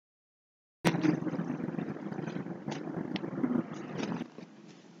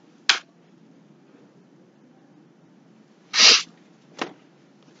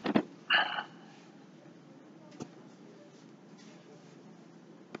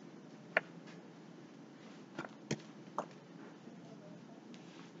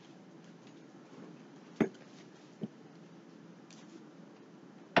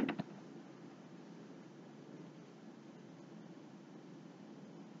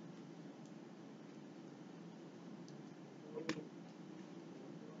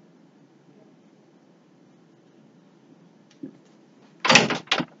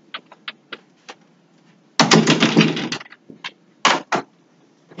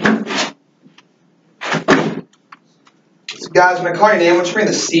Guys, when I call your name, I want you to bring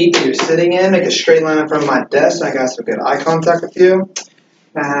the seat that you're sitting in, make a straight line in front of my desk, so I got some good eye contact with you.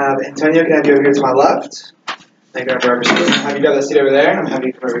 I have Antonio, can I have you over here to my left? Thank you for everything. Have you got that seat over there, and I'm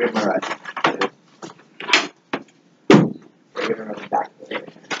happy to come over here to my right. Back.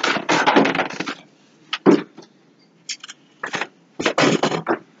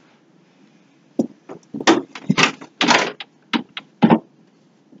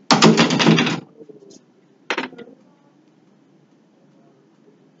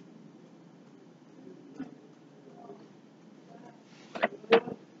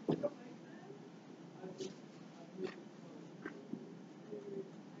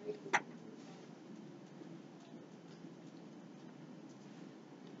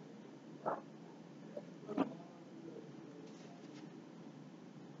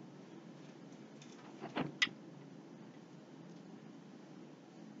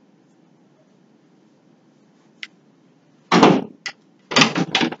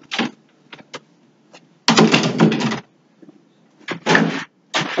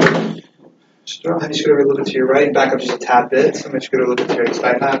 Have you scoot over a little bit to your right, back up just a tad bit. So I'm going to scoot over a little bit to your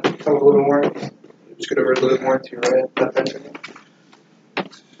side half. Come up a little more. Scoot over a little bit more to your right. Left bench.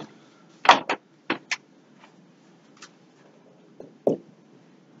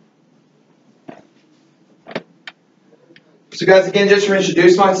 So guys, again, just to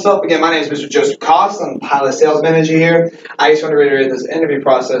introduce myself, again, my name is Mr. Joseph Coss. I'm the pilot sales manager here. I just want to reiterate this interview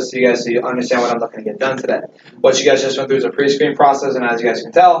process so you understand what I'm looking to get done today. What you guys just went through is a pre-screen process, and as you guys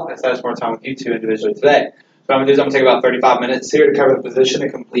can tell, I spent more time with you two individually today. So what I'm going to do is I'm going to take about 35 minutes here to cover the position in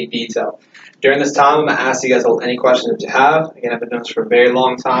complete detail. During this time, I'm going to ask you guys any questions that you have. Again, I've been doing this for a very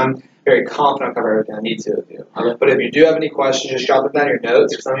long time. Very confident I'll cover everything I need to with you. But if you do have any questions, just drop them down in your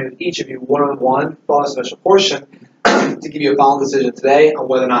notes, because I'm going to meet with each of you one-on-one for a special portion to give you a final decision today on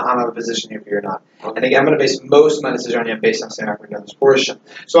whether or not I'm in a position here for you or not. And again, I'm going to base most of my decision on you based on saying I've done this portion.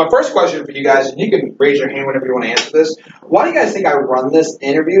 So my first question for you guys, and you can raise your hand whenever you want to answer this, why do you guys think I run this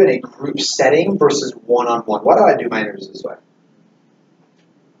interview in a group setting versus one-on-one? Why do I do my interviews this way?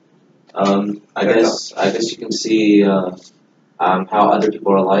 I guess you can see how other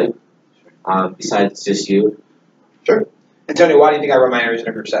people are like, besides just you. Sure. And Tony, why do you think I run my interviews in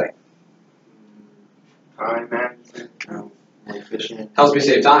a group setting? Time management, more efficient. Helps me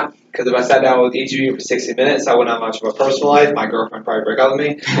save time. Because if I sat down with each of you for 60 minutes, I wouldn't have much of a personal life. My girlfriend would probably break up with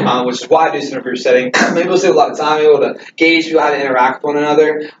me, which is why I do this in a group setting. I'm able to save a lot of time. I'm able to gauge people how to interact with one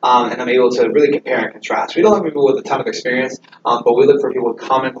another, and I'm able to really compare and contrast. We don't have people with a ton of experience, but we look for people with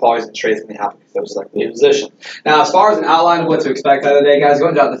common qualities and traits, and they have to select the position. Now, as far as an outline of what to expect out of the day, guys, go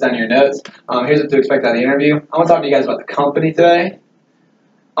and jot this down in your notes. Here's what to expect out of the interview. I want to talk to you guys about the company today.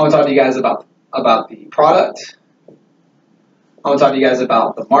 I want to talk to you guys about the product. I want to talk to you guys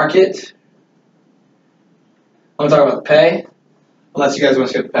about the market. I want to talk about the pay. Unless you guys want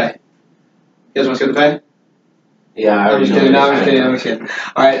to skip the pay. You guys want to skip the pay? Yeah, I'm just kidding. No, I'm just kidding.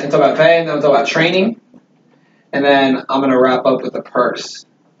 All right, I'm talk about pay, and then I'm talk about training, and then I'm going to wrap up with the purse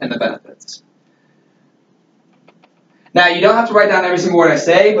and the benefits. Now, you don't have to write down every single word I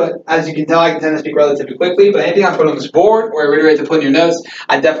say, but as you can tell, I can tend to speak relatively quickly. But anything I put on this board or I reiterate to put in your notes,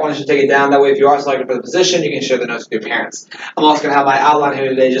 I definitely want you to take it down. That way, if you are selected for the position, you can share the notes with your parents. I'm also going to have my outline here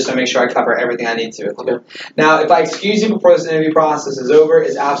today just to make sure I cover everything I need to. Okay. Now, if I excuse you before this interview process is over,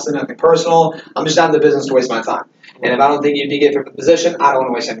 it's absolutely nothing personal. I'm just not in the business to waste my time. And if I don't think you'd be good for the position, I don't want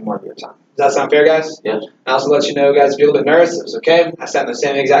to waste any more of your time. Does that sound fair, guys? Yes. I also let you know, guys, if you're a little bit nervous, it was okay. I sat in the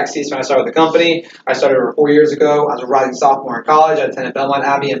same exact seats when I started with the company. I started over 4 years ago. I was a rising sophomore in college. I attended Belmont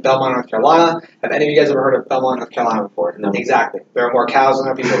Abbey in Belmont, North Carolina. Have any of you guys ever heard of Belmont, North Carolina before? No. Exactly. There are more cows than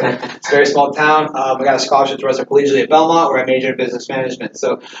there are people there. It's a very small town. I got a scholarship to Western Collegiate at Belmont, where I majored in business management.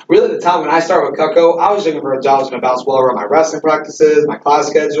 So really, the time when I started with Cutco, I was looking for a job that was going to bounce well around my wrestling practices, my class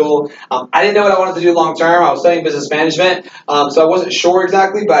schedule. I didn't know what I wanted to do long term. I was studying business management, so I wasn't sure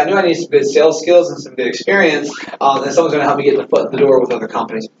exactly, but I knew I needed some good sales skills and some good experience, and someone's going to help me get the foot in the door with other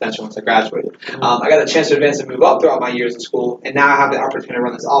companies potentially once I graduated. I got the chance to advance and move up throughout my years in school, and now I have the opportunity to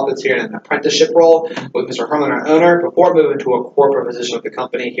run this office here in an apprenticeship role with Mr. Herman, our owner, before moving to a corporate position with the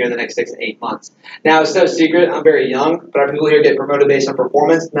company here in the next 6 to 8 months. Now, it's no secret, I'm very young, but our people here get promoted based on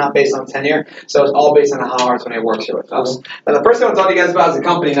performance, not based on tenure, so it's all based on how hard somebody works here with us. Now, the first thing I want to talk to you guys about is the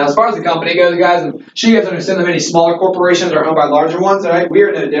company. Now, as far as the company goes, guys, I'm sure you guys understand that many smaller corporations are owned by larger ones, all right? We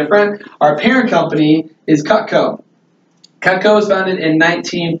are no different. Our parent company is Cutco. Cutco was founded in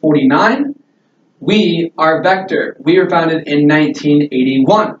 1949. We are Vector. We were founded in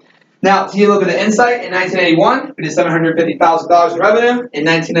 1981. Now, to give you a little bit of insight, in 1981, we did $750,000 in revenue. In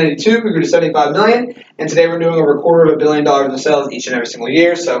 1992, we grew to $75 million. And today, we're doing over $250 million in sales each and every single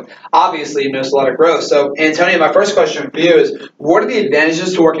year. So, obviously, you notice a lot of growth. So, Antonio, my first question for you is, what are the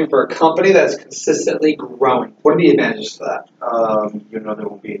advantages to working for a company that's consistently growing? What are the advantages to that? There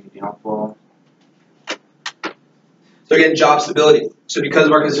won't be any downfall. So, again, job stability. So, because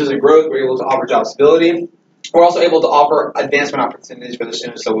of our consistent growth, we're able to offer job stability. We're also able to offer advancement opportunities for the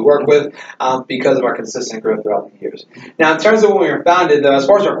students that we work with because of our consistent growth throughout the years. Now, in terms of when we were founded, though, as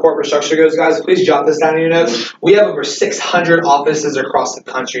far as our corporate structure goes, guys, please jot this down in your notes. We have over 600 offices across the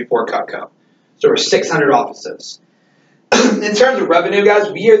country for Cutco. So over 600 offices. In terms of revenue, guys,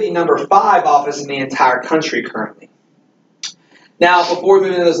 we are the number 5 office in the entire country currently. Now, before we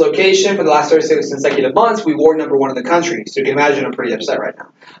moved into this location, for the last 36 consecutive months, we were number 1 in the country. So you can imagine I'm pretty upset right now.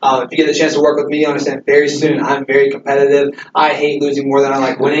 If you get the chance to work with me, you understand very soon I'm very competitive. I hate losing more than I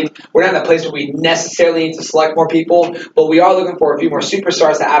like winning. We're not in a place where we necessarily need to select more people, but we are looking for a few more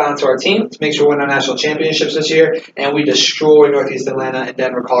superstars to add onto our team to make sure we win our national championships this year. And we destroy Northeast Atlanta and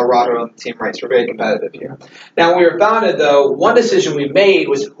Denver, Colorado on the team race. We're very competitive here. Now, when we were founded, though, one decision we made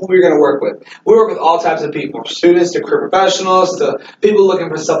was who we were going to work with. We work with all types of people, from students to career professionals to people looking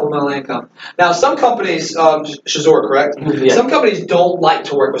for supplemental income. Now, some companies, Shazor, correct? Yeah. Some companies don't like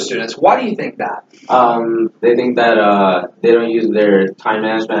to work with students. Why do you think that? They think that they don't use their time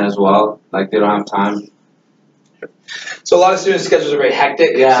management as well. Like they don't have time. So a lot of students' schedules are very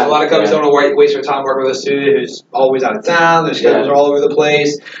hectic. Yeah, So a lot of companies don't want to waste their time working with a student who's always out of town. Their schedules are all over the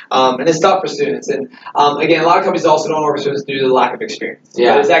place. And it's tough for students. And again, a lot of companies also don't work with students due to the lack of experience.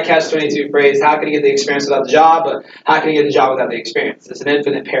 Yeah. There's that catch-22 phrase, how can you get the experience without the job, but how can you get the job without the experience? It's an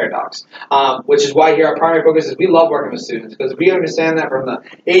infinite paradox. Which is why here our primary focus is we love working with students because we understand that from the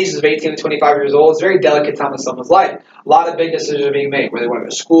ages of 18 to 25 years old, it's a very delicate time in someone's life. A lot of big decisions are being made, where they want to go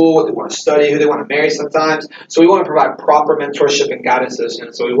to school, what they want to study, who they want to marry sometimes. So we want to provide proper mentorship and guidance to the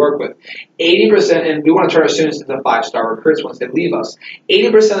students that we work with. 80%, and we want to turn our students into 5-star recruits once they leave us.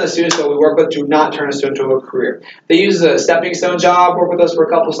 80% of the students that we work with do not turn a student into a career. They use a stepping stone job, work with us for a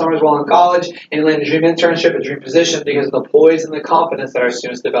couple summers while in college, and land a dream internship, a dream position because of the poise and the confidence that our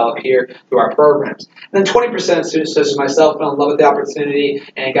students develop here through our programs. And then 20% of students, such as myself, fell in love with the opportunity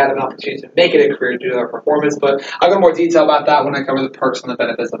and got an opportunity to make it a career due to our performance, but I'll go into more detail about that when I cover the perks and the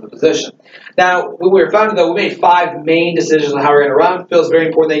benefits of the position. Now, when we were founded, though, we made 5 main decisions on how we're going to run. It feels very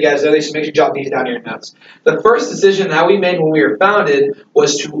important that you guys know these, so make sure you jot these down in your notes. The first decision that we made when we were founded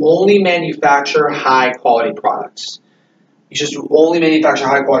was to only manufacture high-quality products. You should only manufacture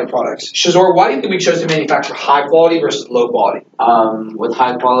high-quality products. Shazor, why do you think we chose to manufacture high-quality versus low-quality? With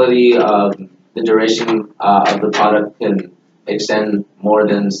high quality, the duration of the product can extend more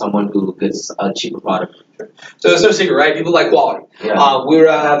than someone who gets a cheaper product. So it's no secret, right? People like quality. Yeah. We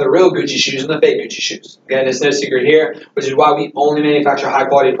have the real Gucci shoes and the fake Gucci shoes. Again, it's no secret here, which is why we only manufacture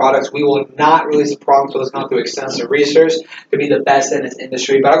high-quality products. We will not release a product until it's gone through extensive research to be the best in its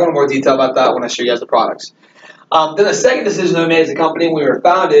industry. But I'll go into more detail about that when I show you guys the products. Then the second decision that we made as a company when we were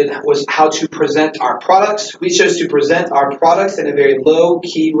founded was how to present our products. We chose to present our products in a very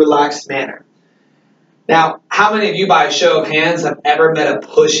low-key, relaxed manner. Now, how many of you, by a show of hands, have ever met a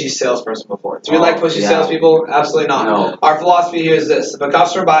pushy salesperson before? Do we like pushy salespeople? Absolutely not. No. Our philosophy here is this. If a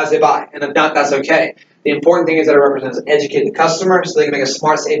customer buys, they buy. And if not, that's okay. The important thing is that it represents an educated customer so they can make a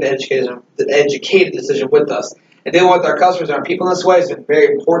smart, safe, educated decision with us. And dealing with our customers and our people in this way has been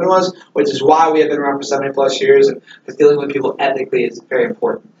very important to us, which is why we have been around for 70+ years, and because dealing with people ethically is very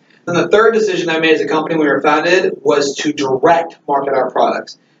important. Then the third decision I made as a company when we were founded was to direct market our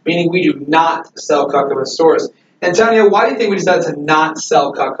products, meaning we do not sell Cutco in stores. Antonio, why do you think we decided to not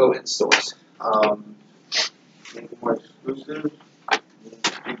sell Cutco in stores? Make it more exclusive.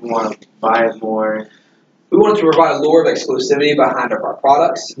 People want to buy it more. We wanted to provide a lure of exclusivity behind our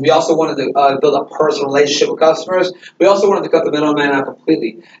products. We also wanted to build a personal relationship with customers. We also wanted to cut the middleman out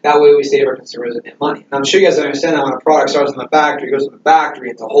completely. That way we save our consumers money. And I'm sure you guys understand that when a product starts in the factory, goes to the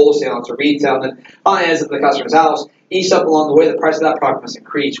factory, into wholesale, into retail, and then finally ends up in the customer's house, each step along the way, the price of that product must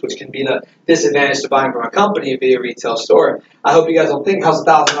increase, which can be the disadvantage to buying from a company via a retail store. I hope you guys don't think it costs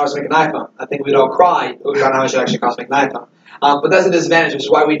 $1,000 to make an iPhone. I think we'd all cry if we found out how much it actually costs to make an iPhone. But that's a disadvantage, which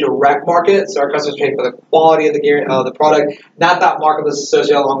is why we direct market, so our customers pay for the quality of the product, not that market that's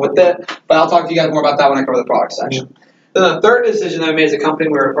associated along with it. But I'll talk to you guys more about that when I cover the product section. Then the third decision that we made as a company,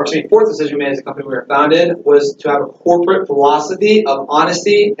 fourth decision we made as a company when we were founded, was to have a corporate philosophy of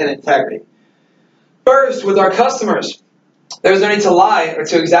honesty and integrity. First, with our customers, there's no need to lie or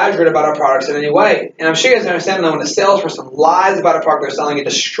to exaggerate about our products in any way. And I'm sure you guys understand that when a salesperson lies about a product they're selling, it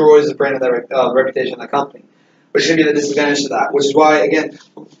destroys the brand and the reputation of the company. which is going to be the disadvantage to that, which is why, again,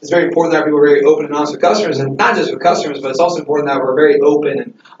 it's very important that people are very open and honest with customers, and not just with customers, but it's also important that we're very open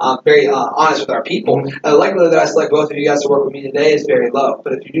and very honest with our people. And the likelihood that I select both of you guys to work with me today is very low,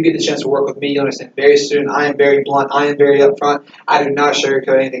 but if you do get the chance to work with me, you'll understand very soon I am very blunt, I am very upfront, I do not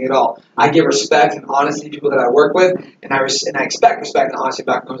sugarcoat anything at all. I give respect and honesty to people that I work with, and I expect respect and honesty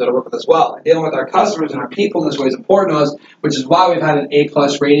back from those that I work with as well. And dealing with our customers and our people in this way is important to us, which is why we've had an A+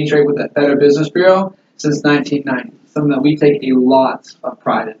 rating rate with the Better Business Bureau since 1990, something that we take a lot of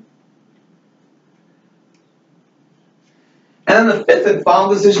pride in. And then the fifth and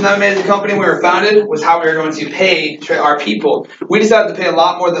final decision that we made as a company when we were founded was how we were going to pay our people. We decided to pay a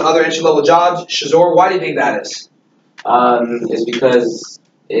lot more than other entry-level jobs. Shazor, why do you think that is? It's because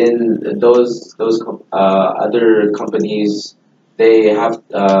in those other companies, they have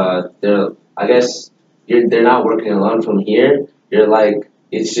they're not working alone. From here, you're like,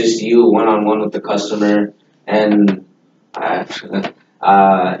 it's just you one-on-one with the customer, and the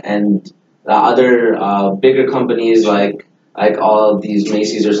other bigger companies like all these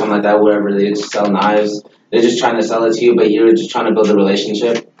Macy's or something like that, wherever they just sell knives, they're just trying to sell it to you, but you're just trying to build a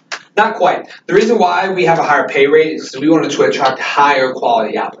relationship. Not quite. The reason why we have a higher pay rate is because we wanted to attract higher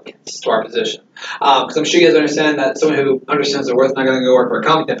quality applicants to our position. Because I'm sure you guys understand that someone who understands their worth is not going to go work for a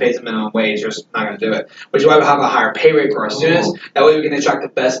company that pays a minimum wage. They're just not going to do it. Which is why we have a higher pay rate for our students. That way we can attract the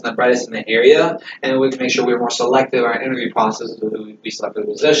best and the brightest in the area, and we can make sure we're more selective in our interview process with who we select for the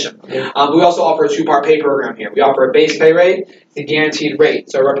position. We also offer a two-part pay program here. We offer a base pay rate, the guaranteed rate.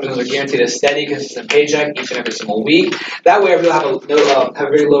 So our representatives are guaranteed a steady, consistent paycheck each and every single week. That way everyone will have a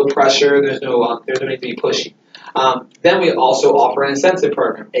very low pressure. There's no need to be pushy. Then we also offer an incentive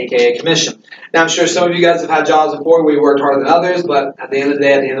program, aka commission. Now I'm sure some of you guys have had jobs before where you worked harder than others, but at the end of the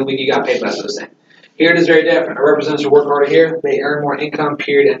day, at the end of the week, you got paid less of the same. Here it is very different. Our representatives who work harder here, they earn more income,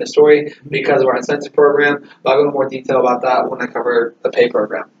 period, end of story, because of our incentive program. But I'll go into more detail about that when I cover the pay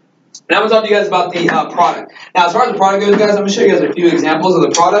program. Now I'm going to talk to you guys about the product. Now as far as the product goes, guys, I'm going to show you guys a few examples of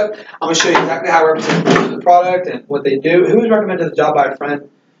the product. I'm going to show you exactly how I represent the product and what they do. Who was recommended the job by a friend?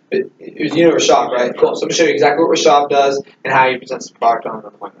 It was you or Rashad, right? Cool. So I'm going to show you exactly what Rashad does and how he presents the product on an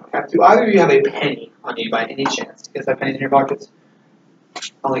appointment. Okay? Do either of you have a penny on you by any chance? You guys have pennies in your pockets? I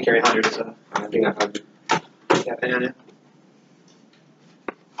only carry hundreds, so I think I have 100. You have a penny on you?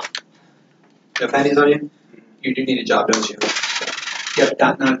 You have pennies on you? You do need a job, don't you? Yep,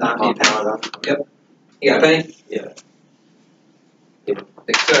 not a dime, need a penny. Yep. You got a penny? Yeah. Good.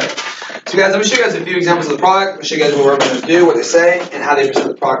 So guys, I'm going to show you guys a few examples of the product. I'm going to show you guys what we're going to do, what they say, and how they present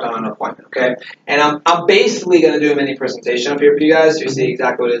the product on an appointment, okay? And I'm basically going to do a mini presentation up here for you guys so you see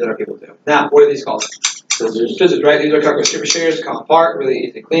exactly what it is that our people do. Now, what are these called? Scissors. Scissors, right? These are Coco super shears, come apart, really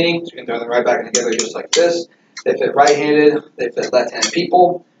easy cleaning. So you can throw them right back together just like this. They fit right-handed. They fit left-handed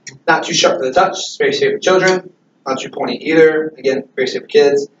people. Not too sharp for the touch. It's very safe for children. Not too pointy either. Again, very safe for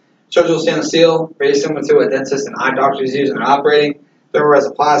kids. Surgical stainless steel, very similar to what dentists and eye doctors use when they're operating.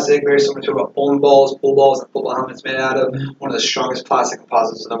 Thermoresin plastic, very similar to what bowling balls, pool balls, and football helmets made out of. One of the strongest plastic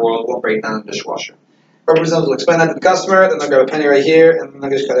composites in the world. Won't break down in the dishwasher. Representatives will explain that to the customer, then they'll grab a penny right here, and then they'll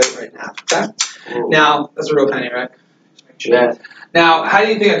just cut it right now. Okay? Ooh. Now, that's a real penny, right? Yeah. Now, how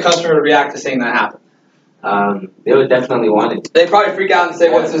do you think a customer would react to seeing that happen? They would definitely want it. They probably freak out and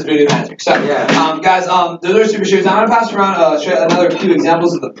say, "What's this voodoo magic?" So, guys, those are super shoes. I'm gonna pass around show another few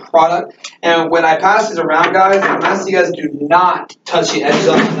examples of the product. And when I pass these around, guys, I'm asking you guys do not touch the edges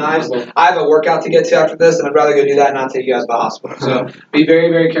on the knives. I have a workout to get to after this, and I'd rather go do that and not take you guys to the hospital. So, be very,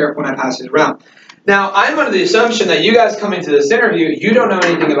 very careful when I pass these around. Now, I'm under the assumption that you guys coming to this interview, you don't know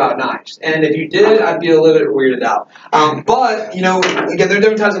anything about knives. And if you did, I'd be a little bit weirded out. But, you know, again, there are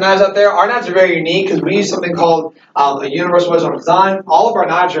different types of knives out there. Our knives are very unique because we use something called a universal horizontal design. All of our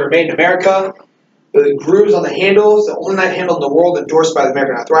knives are made in America. The grooves on the handles, the only knife handle in the world endorsed by the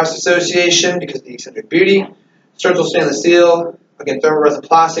American Arthritis Association because of the eccentric beauty. Surgical stainless steel. Again, thermoresin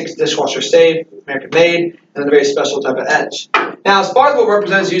plastics, dishwasher safe, American made, and then a very special type of edge. Now, as far as what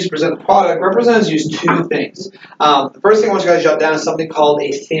representatives use to present the product, representatives use two things. The first thing I want you guys to jot down is something called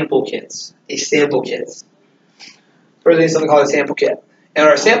a sample kit. A sample kit. First thing is something called a sample kit. And what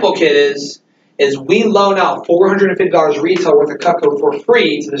our sample kit is we loan out $450 retail worth of Cutco for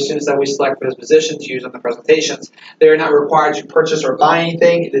free to the students that we select for this position to use on the presentations. They are not required to purchase or buy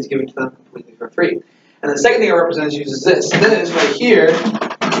anything. It is given to them completely for free. And the second thing our representative uses is this. This right here,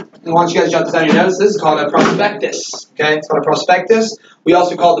 I want you guys to jot this down in your notes. This is called a prospectus. Okay, it's called a prospectus. We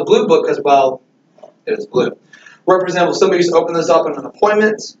also call it the blue book because, well, it is blue. Representative will simply just open this up in an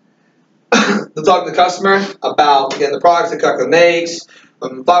appointment. They'll talk to the customer about, again, the products that Cutco makes,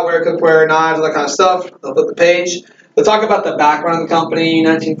 flatware, cookware, knives, all that kind of stuff. They'll flip the page. They'll talk about the background of the company,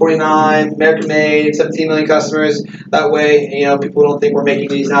 1949, American made, 17 million customers. That way, people don't think we're making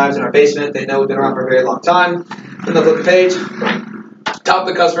these knives in our basement. They know we've been around for a very long time. Then they'll flip the page. Talk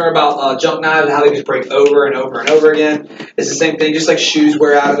to the customer about junk knives and how they just break over and over and over again. It's the same thing, just like shoes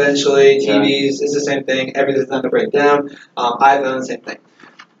wear out eventually, TVs, it's the same thing. Everything's done to break down. iPhone, same thing.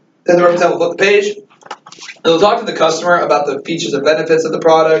 Then the representative will flip the page. They'll talk to the customer about the features and benefits of the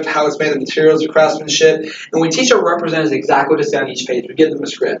product, how it's made, the materials, the craftsmanship, and we teach our representatives exactly what to say on each page. We give them a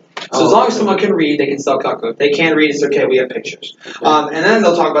script. So as long as someone can read, they can sell Cutco. If they can't read, it's okay, we have pictures. And then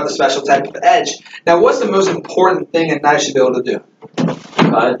they'll talk about the special type of edge. Now, what's the most important thing a knife should be able to do?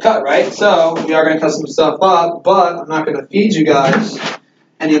 Cut, right? So we are going to cut some stuff up, but I'm not going to feed you guys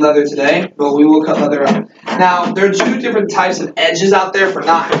any leather today, but we will cut leather up. Now, there are two different types of edges out there for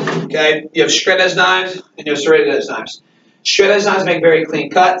knives, okay? You have straight edge knives and you have serrated edge knives. Straight edge knives make very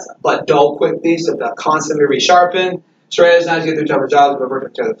clean cuts, but dull quickly, so they'll constantly resharpen. Serrated edge knives get through tougher jobs, but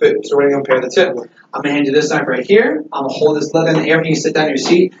work together the food. So we're going to compare the two. I'm going to hand you this knife right here. I'm going to hold this leather in the air. You can sit down in your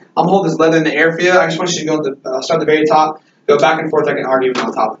seat. I'm going to hold this leather in the air for you. I just want you to go to start at the very top, go back and forth like an argument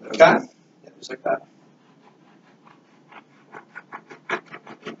on top of it, okay? Yeah, just like that.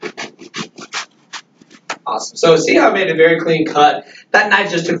 Awesome. So see how I made a very clean cut? That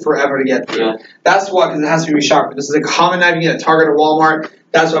knife just took forever to get through. Yeah. That's why, because it has to be resharpened. This is a common knife you get at Target or Walmart.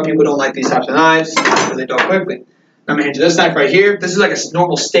 That's why people don't like these types of knives, because they dull quickly. I'm going to hand you this knife right here. This is like a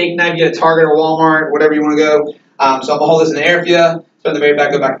normal steak knife you get at Target or Walmart, whatever you want to go. So I'm going to hold this in the air for you. So at the very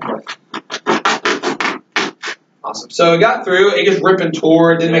back, go back and forth. Awesome. So it got through. It just ripped and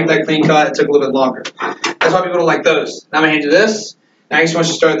tore. It didn't make that clean cut. It took a little bit longer. That's why people don't like those. Now I'm going to hand you this. Now I just want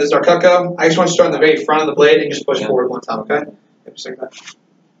you to start this our Cutco. I just want you to start on the very front of the blade and just push forward one time, okay? Just like that.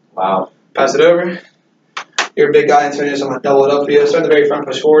 Wow. Pass it over. You're a big guy, and so I'm going to double it up for you. Start on the very front,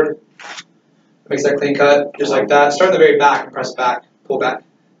 push forward. Makes that clean cut, just like that. Start on the very back and press back. Pull back.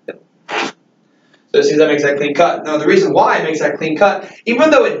 Yep. So see, that makes that clean cut. Now the reason why it makes that clean cut, even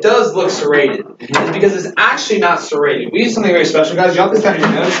though it does look serrated, is because it's actually not serrated. We use something very special, guys. Jot this down in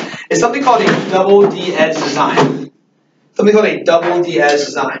your notes. It's something called a double D edge design. Something called a double D edge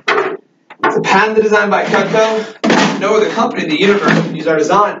design. It's a patented design by Cutco. No other company in the universe can use our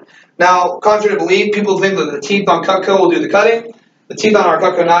design. Now, contrary to belief, people think that the teeth on Cutco will do the cutting. The teeth on our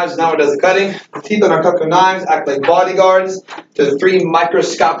Cutco knives is not what does the cutting. The teeth on our Cutco knives act like bodyguards to the three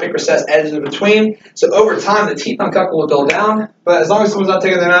microscopic recessed edges in between. So over time, the teeth on Cutco will dull down. But as long as someone's not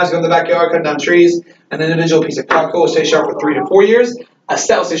taking their knives, go in the backyard, cutting down trees, an individual piece of Cutco will stay sharp for 3 to 4 years. A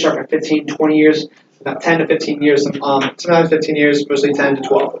set will stay sharp for 15, 20 years. About 10 to 15 years, sometimes 15 years, mostly 10 to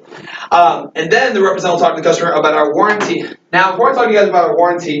 12. And then the representative will talk to the customer about our warranty. Now, before I talk to you guys about our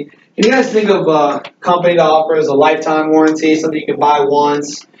warranty, can you guys think of a company that offers a lifetime warranty, something you can buy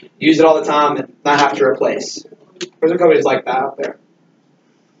once, use it all the time, and not have to replace? There's companies like that out there.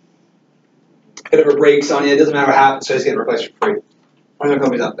 If it ever breaks on you, it doesn't matter what happens, so it's getting replaced for free. There's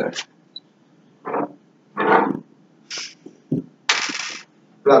companies out there.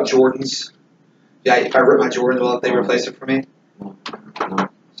 What about Jordans? Yeah, if I rip my Jordans, will they replace it for me? No.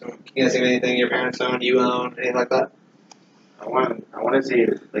 So, can you guys think of anything your parents own, you own, anything like that? I want to say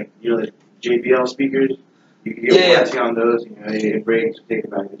like like JBL speakers. You can get warranty on those. It breaks, take it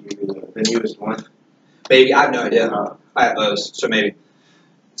back and give you the newest one. Maybe I have no idea. I have those, so maybe.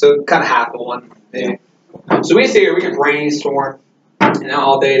 So kind of half of one, maybe. So we sit here, we can brainstorm.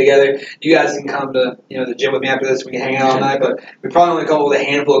 All day together. You guys can come to the gym with me after this. We can hang out all night, but we probably only come up with a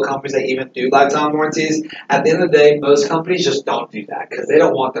handful of companies that even do lifetime warranties. At the end of the day, most companies just don't do that because they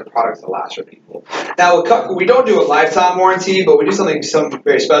don't want their products to last for people. Now with Cutco, we don't do a lifetime warranty, but we do something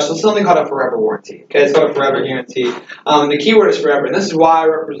very special. It's something called a forever warranty. Okay, it's called a forever guarantee. The key word is forever, and this is why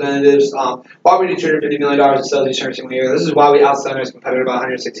representatives, why we do $250 million in sales each every single year. This is why we outsell our competitor by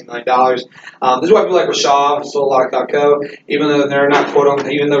 $160 million. This is why people like Rashav sold a lot of Cutco, even though they're not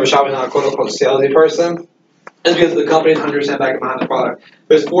even though Rashav is not a quote-unquote salesy person, it's because the company is 100% back behind the product.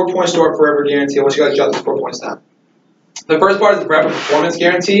 There's 4 points to our forever guarantee. I want you guys to jot these 4 points down. The first part is the forever performance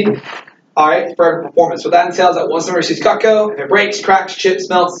guarantee. All right, forever performance. What that entails that once someone receives Cutco, if it breaks, cracks, chips,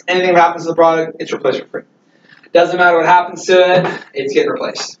 melts, anything that happens to the product, it's replaced for free. Doesn't matter what happens to it, it's getting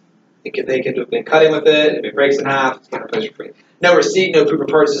replaced. They can do a big cutting with it. If it breaks in half, it's getting replaced for free. No receipt, no proof of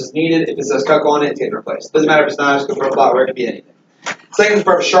purchase is needed. If it says Cutco on it, it's getting replaced. Doesn't matter if it's knives, good for a flower, it could be anything. Second is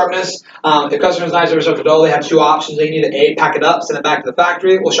perfect sharpness. If customers' knives ever start to dull, they have 2 options. They can either A, pack it up, send it back to the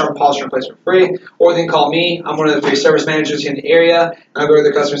factory, we'll sharpen, polish, and replace for free, or they can call me. I'm one of the 3 service managers here in the area, and I go to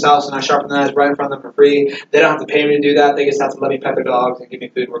the customer's house and I sharpen the knives right in front of them for free. They don't have to pay me to do that. They just have to let me pet their dogs and give me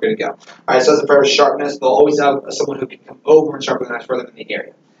food, and we're good to go. All right, so that's the perfect sharpness. They'll always have someone who can come over and sharpen the knives for them in the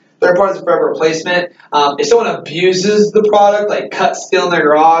area. Third part is forever replacement. If someone abuses the product, like cuts steel in their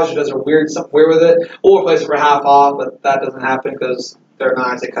garage or does something weird with it, we'll replace it for half off, but that doesn't happen because they're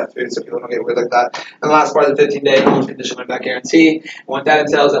nice, they cut food, so people don't get weird like that. And the last part is the 15-day unconditional money-back guarantee. And what that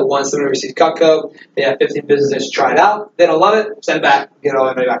entails is that once someone receives Cutco, they have 15 business days to try it out. They don't love it, send it back, get all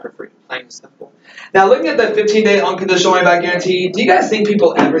their money back for free. Plain and simple. Now, looking at that 15-day unconditional money-back guarantee, do you guys think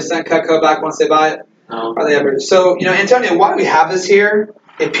people ever send Cutco back once they buy it? No. Are they ever? So, Antonio, why do we have this here?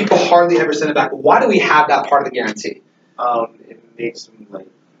 If people hardly ever send it back, why do we have that part of the guarantee? It makes them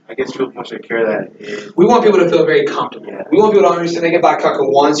I guess people want to care that we want people to feel very comfortable. Yeah. We want people to understand they can buy Cutco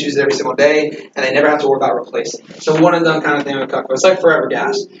once, use it every single day, and they never have to worry about replacing it. So one and done kind of thing with Cutco. It's like forever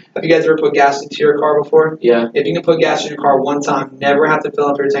gas. Have you guys ever put gas into your car before? Yeah. If you can put gas in your car one time, never have to fill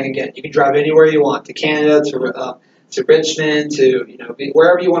up your tank again. You can drive anywhere you want, to Canada, to Richmond, to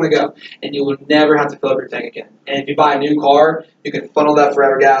wherever you want to go, and you will never have to fill up your tank again. And if you buy a new car, you can funnel that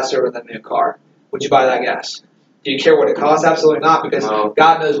forever gas over that new car. Would you buy that gas? Do you care what it costs? Absolutely not, because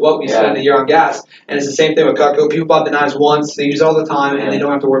God knows what we spend a year on gas. And it's the same thing with Cutco. People bought the knives once, they use it all the time, and they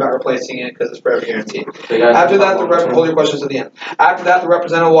don't have to worry about replacing it because it's forever guaranteed. After that, hold your questions to the end. After that, the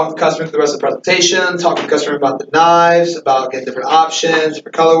representative will walk the customer through the rest of the presentation, talk to the customer about the knives, about getting different options,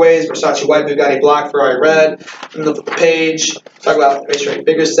 different colorways, Versace white, Bugatti black, Ferrari red. And look at the page, talk about racetrack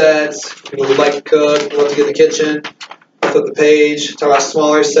bigger sets, people who like to cook, who love to get in the kitchen. Flip the page, talk about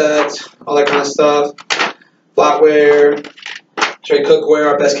smaller sets, all that kind of stuff. Flatware, straight cookware,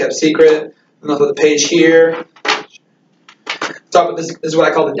 our best kept secret. I'm going to put the page here. Talk about this is what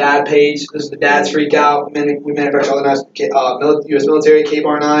I call the dad page. This is the dad's freak out. We manufacture all the knives, U.S. military,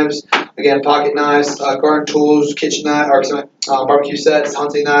 K-bar knives, again, pocket knives, garden tools, kitchen knives, barbecue sets,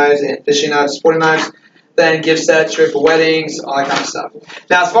 hunting knives, and fishing knives, sporting knives. Then gift sets, straight for weddings, all that kind of stuff.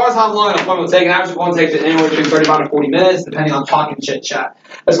 Now, as far as how long an appointment will take, an average one takes anywhere between 35 to 40 minutes, depending on talking chit chat.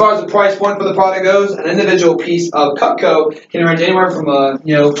 As far as the price point for the product goes, an individual piece of Cutco can range anywhere from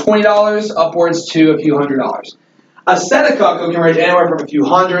 $20 upwards to a few $100s. A set of Cutco can range anywhere from a few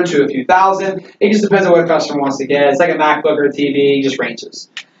 $100 to a few $1,000. It just depends on what a customer wants to get. It's like a MacBook or a TV, it just ranges.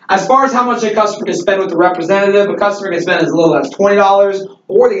 As far as how much a customer can spend with the representative, a customer can spend as little as $20,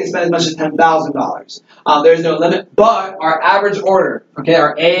 or they can spend as much as $10,000. There's no limit, but our average order, our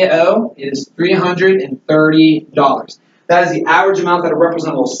AAO, is $330. That is the average amount that a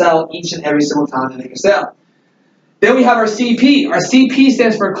representative will sell each and every single time they make a sale. Then we have our CP. Our CP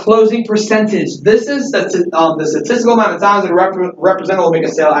stands for closing percentage. This is the statistical amount of times that a representative will make a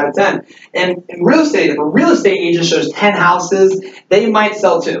sale out of 10. And in real estate, if a real estate agent shows 10 houses, they might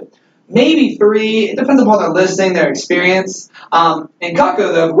sell 2. Maybe 3. It depends upon their listing, their experience. In Cutco,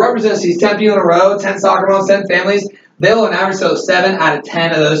 though, if a representative sees 10 people in a row, 10 soccer moms, 10 families, they'll on average sell 7 out of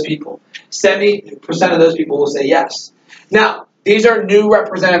 10 of those people. 70% of those people will say yes. Now, these are new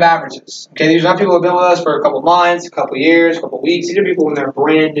representative averages. Okay, these are not people who have been with us for a couple months, a couple years, a couple weeks. These are people when they're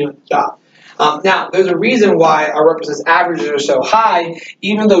brand new at the job. Now, there's a reason why our representative averages are so high,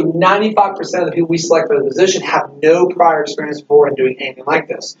 even though 95% of the people we select for the position have no prior experience before in doing anything like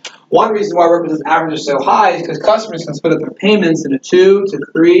this. One reason why representative averages are so high is because customers can split up their payments into 2 to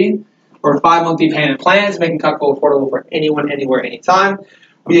 3 or 5 monthly payment plans, making Cutco affordable for anyone, anywhere, anytime.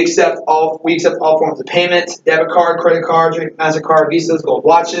 We accept all forms of payment: debit card, credit card, MasterCard, Visas, gold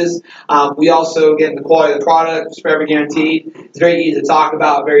watches. We also, again, the quality of the product is forever guaranteed. It's very easy to talk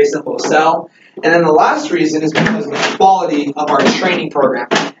about, very simple to sell. And then the last reason is because of the quality of our training program.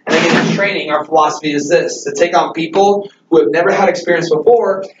 And again, in training, our philosophy is this: to take on people who have never had experience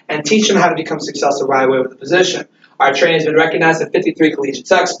before and teach them how to become successful right away with the position. Our training has been recognized in 53 collegiate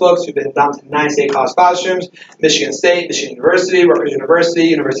textbooks. We've been adopted in 9 state college classrooms: Michigan State, Michigan University, Rutgers University,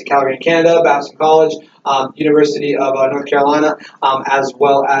 University of Calgary in Canada, Babson College, University of North Carolina, as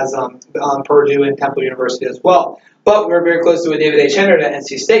well as Purdue and Temple University as well. But we're very close to David H. Henry at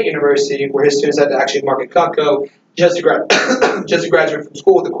NC State University, where his students had to actually market Cutco just to graduate from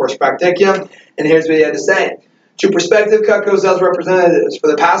school with the course practicum. And here's what he had to say. To prospective Cutco sales representatives, for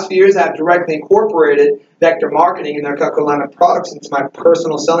the past few years, I have directly incorporated Vector marketing in their Cutco line of products into my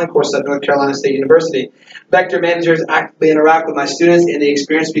personal selling course at North Carolina State University. Vector managers actively interact with my students, and the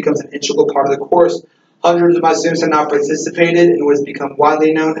experience becomes an integral part of the course. Hundreds of my students have now participated in what has become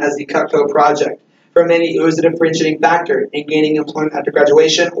widely known as the Cutco Project. For many, it was a differentiating factor in gaining employment after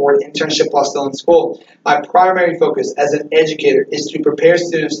graduation or an internship while still in school. My primary focus as an educator is to prepare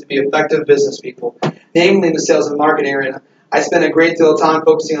students to be effective business people, namely in the sales and marketing arena. I spend a great deal of time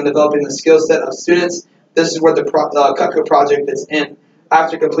focusing on developing the skill set of students. This is where the Cutco Project fits in.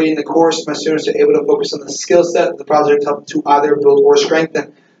 After completing the course, my students are able to focus on the skill set of the project, helping to either build or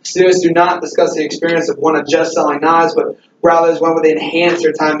strengthen. Students do not discuss the experience of one of just selling knives, but rather is one where they enhance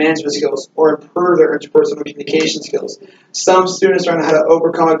their time management skills or improve their interpersonal communication skills. Some students learn how to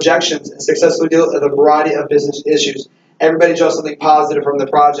overcome objections and successfully deal with a variety of business issues. Everybody draws something positive from the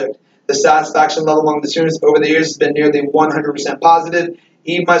project. The satisfaction level among the students over the years has been nearly 100% positive.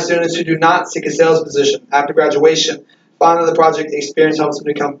 Even my students who do not seek a sales position after graduation find that the project experience helps them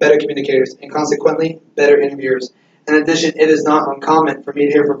become better communicators and consequently better interviewers. In addition, it is not uncommon for me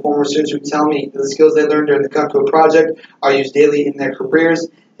to hear from former students who tell me that the skills they learned during the Cutco project are used daily in their careers.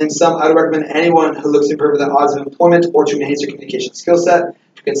 In sum, I would recommend anyone who looks to improve their odds of employment or to enhance their communication skill set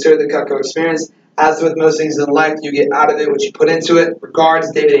to consider the Cutco experience. As with most things in life, you get out of it what you put into it. Regards,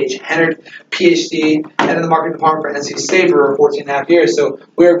 David H. Hennard, PhD, head of the marketing department for NC State for 14 and a half years. So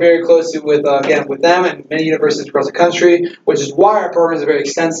we are very closely with, again, with them and many universities across the country, which is why our programs are very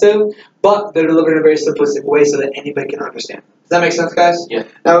extensive, but they're delivered in a very simplistic way so that anybody can understand. Does that make sense, guys? Yeah.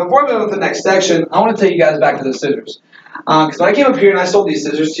 Now, before we move on to the next section, I want to take you guys back to the scissors. Because when I came up here and I sold these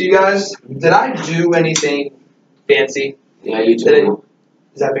scissors to you guys, did I do anything fancy? Yeah, you do.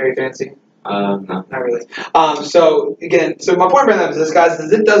 Is that very fancy? No. Not really. So my point about that is this, guys,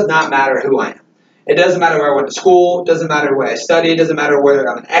 is it does not matter who I am. It doesn't matter where I went to school. It doesn't matter where I studied. It doesn't matter whether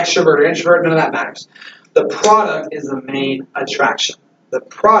I'm an extrovert or introvert. None of that matters. The product is the main attraction. The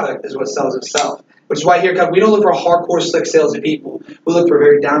product is what sells itself. Which is why here, we don't look for hardcore, slick salesy people. We look for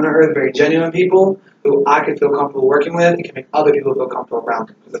very down-to-earth, very genuine people who I can feel comfortable working with and can make other people feel comfortable around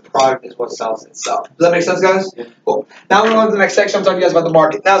them. Because the product is what sells itself. Does that make sense, guys? Yeah. Cool. Now we're going on to the next section. I'm talking to you guys about the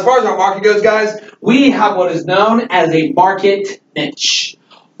market. Now, as far as our market goes, guys, we have what is known as a market niche.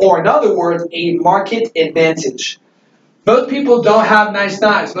 Or in other words, a market advantage. Most people don't have nice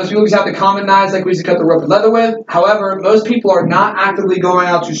knives. Most people just have the common knives like we used to cut the rope and leather with. However, most people are not actively going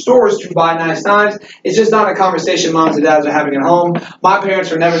out to stores to buy nice knives. It's just not a conversation moms and dads are having at home. My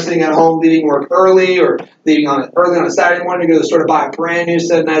parents are never sitting at home leaving work early or leaving early on a Saturday morning to go to the store to buy a brand new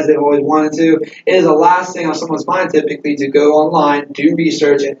set of knives they've always wanted to. It is the last thing on someone's mind typically to go online, do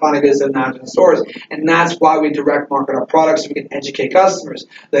research, and find a good set of knives in stores. And that's why we direct market our products so we can educate customers.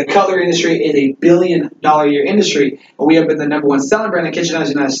 The cutlery industry is a $1 billion a year industry. We have been the #1 selling brand in kitchen knives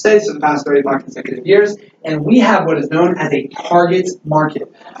in the United States for the past 35 consecutive years, and we have what is known as a target market.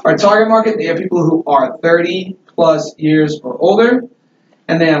 Our target market, they are people who are 30 plus years or older,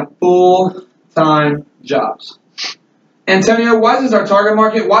 and they have full-time jobs. Antonio, why is this our target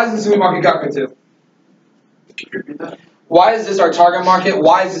market? Why is this who we market Cutco to? Can you repeat that? Why is this our target market?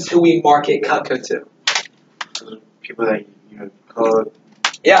 Why is this who we market Cutco to? People that code.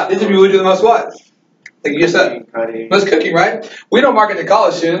 Yeah, these are people who do the most what? Like you just said, most cooking, right? We don't market to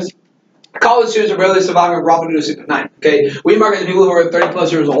college students. College students are barely surviving a ramen noodle soup at night. Okay, we market to people who are 30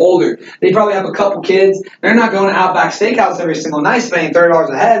 plus years or older. They probably have a couple kids. They're not going to Outback Steakhouse every single night, spending $30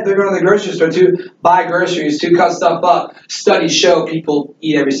 a head. They're going to the grocery store to buy groceries, to cut stuff up. Studies show people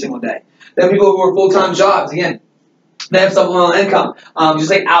eat every single day. Then people who are full-time jobs, again, they have supplemental income. Just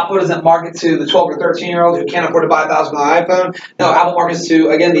like Apple doesn't market to the 12 or 13-year-olds who can't afford to buy a $1,000 iPhone. No, Apple markets to,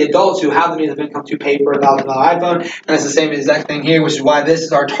 again, the adults who have the means of income to pay for a $1,000 iPhone. And it's the same exact thing here, which is why this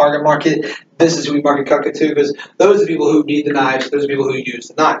is our target market. This is who we market Cutco to, because those are the people who need the knives. Those are the people who use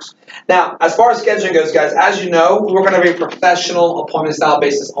the knives. Now, as far as scheduling goes, guys, as you know, we work on a very professional appointment-style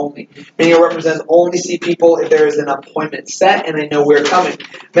basis only. Meaning it represents only see people if there is an appointment set and they know we're coming.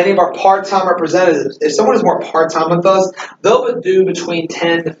 Many of our part-time representatives, if someone is more part-time with us, they'll do between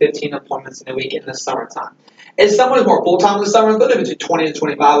 10 to 15 appointments in a week in the summertime. If someone is more full-time in the summer, they'll do between 20 to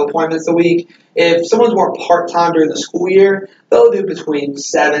 25 appointments a week. If someone's more part-time during the school year, they'll do between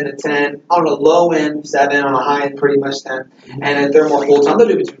 7 to 10. On the low end, 7. On the high end, pretty much 10. And if they're more full-time, they'll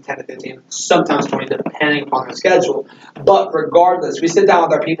do between 10 to 15, sometimes 20, depending upon their schedule. But regardless, we sit down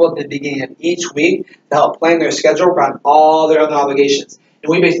with our people at the beginning of each week to help plan their schedule around all their other obligations.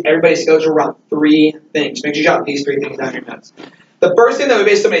 And we base everybody's schedule around 3 things. Make sure you jot these 3 things down in your notes. The first thing that we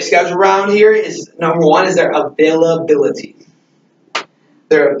base somebody's schedule around here is, number 1, is their availability.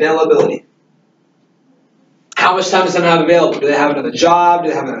 Their availability. How much time does someone have available? Do they have another job? Do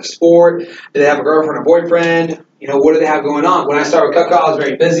they have another sport? Do they have a girlfriend or boyfriend? What do they have going on? When I started with Cutco, I was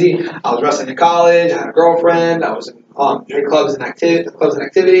very busy. I was wrestling in college. I had a girlfriend. I was in clubs and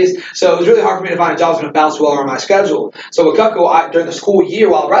activities. So it was really hard for me to find a job that was going to bounce well on my schedule. So with Cutco, during the school year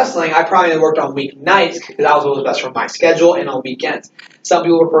while wrestling, I primarily worked on weeknights because that was what was best for my schedule, and on weekends. Some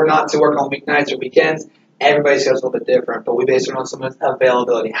people prefer not to work on weeknights or weekends. Everybody's schedule is a little bit different, but we base it on someone's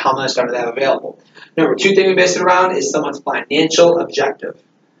availability. How much time do they have available? Number 2 thing we base it around is someone's financial objective.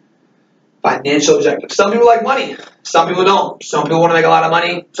 Financial objective. Some people like money. Some people don't. Some people want to make a lot of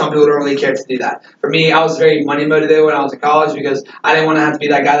money. Some people don't really care to do that. For me, I was very money motivated when I was in college because I didn't want to have to be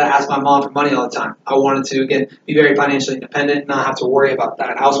that guy that asked my mom for money all the time. I wanted to, again, be very financially independent and not have to worry about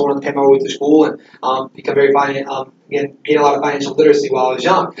that. I also wanted to pay my way through school and become very gain a lot of financial literacy while I was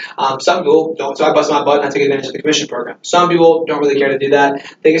young. Some people don't, so I busted my butt and I took advantage of the commission program. Some people don't really care to do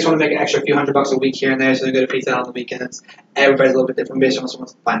that. They just want to make an extra few $100 a week here and there, so they go to pizza on the weekends. Everybody's a little bit different based on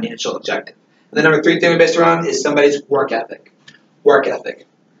someone's financial objective. And the number 3 thing we're based around is somebody's work ethic. Work ethic.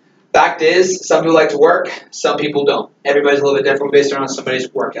 Fact is, some people like to work, some people don't. Everybody's a little bit different based around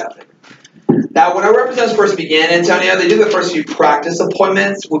somebody's work ethic. Now, when our representatives first began, Antonio, they do the first few practice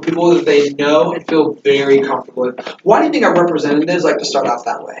appointments with people that they know and feel very comfortable with. Why do you think our representatives like to start off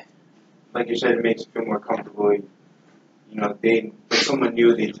that way? Like you said, it makes you feel more comfortable. You know, when someone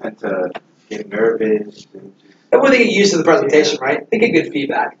new, they tend to get nervous. And when they get used to the presentation, right? They get good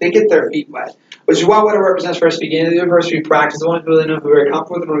feedback. They get their feet wet. Which is why when our representatives first began, they do the first few practice. The ones who really know if we're very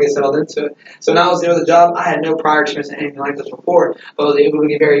comfortable with them when we get settled into it. So now as they know the job, I had no prior experience in anything like this before, but I was able to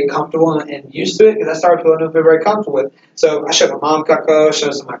get very comfortable and used to it because I started to know if we're very comfortable with. So I showed my mom Cutco,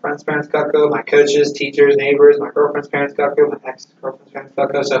 showed some of my friends' parents Cutco, my coaches, teachers, neighbors, my girlfriend's parents Cutco, my ex-girlfriend's parents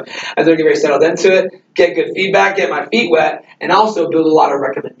Cutco. So as I get very settled into it, get good feedback, get my feet wet, and also build a lot of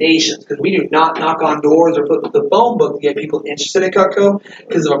recommendations because we do not knock on doors or put the phone book to get people interested in Cutco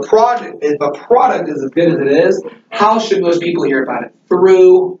because if a product is as good as it is, how should most people hear about it?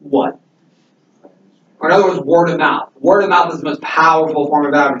 Through what? Or in other words, word of mouth. Word of mouth is the most powerful form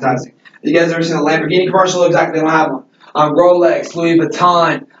of advertising. You guys ever seen a Lamborghini commercial? Exactly, they don't have one. Rolex, Louis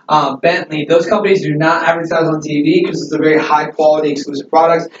Vuitton, Bentley, those companies do not advertise on TV because it's a very high quality exclusive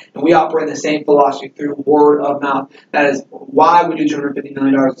products, and we operate the same philosophy through word of mouth. That is why we do $250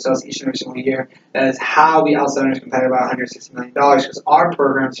 million in sales each and every single year. That is how we outsell our competitor by $160 million because our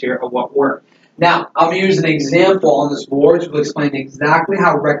programs here are what work. Now, I'm going to use an example on this board to explain exactly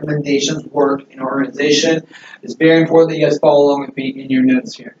how recommendations work in an organization. It's very important that you guys follow along with me in your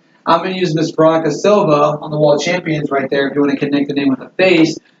notes here. I'm going to use Miss Veronica Silva on the wall of champions right there if you want to connect the name with the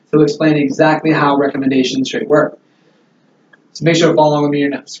face to explain exactly how recommendations should work. So make sure to follow along with me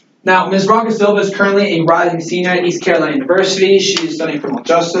in your notes. Now, Ms. Veronica Silva is currently a rising senior at East Carolina University. She's studying criminal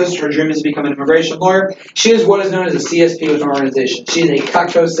justice. Her dream is to become an immigration lawyer. She is what is known as a CSP with an organization. She is a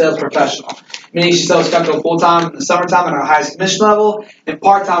Cutco sales professional, meaning she sells Cutco full-time in the summertime at her highest commission level and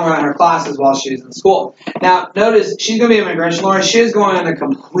part-time around her classes while she's in school. Now, notice she's going to be an immigration lawyer. She is going on a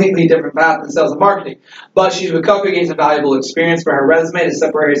completely different path than sales and marketing, but she's with Cutco, gains some valuable experience for her resume to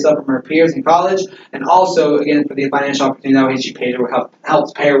separate herself from her peers in college, and also, again, for the financial opportunity that way she paid her,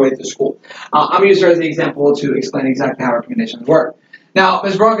 helps pay her way through school. I'm going to use her as the example to explain exactly how recommendations work. Now,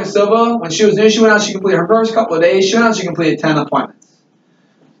 Ms. Veronica Silva, when she was new, she went out, she completed her first couple of days, she went out, she completed 10 appointments.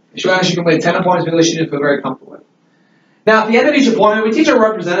 She went out, she completed 10 appointments because she didn't feel very comfortable with. Now, at the end of each appointment, we teach our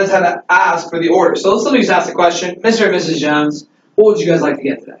representatives how to ask for the order. So let's just ask the question, Mr. and Mrs. Jones, what would you guys like to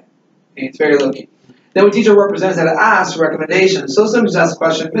get today? Okay, it's very low-key. Then we teach our representatives how to ask for recommendations. So let's just ask the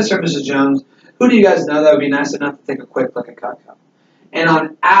question, Mr. and Mrs. Jones, who do you guys know that would be nice enough to take a quick look at Cutco? And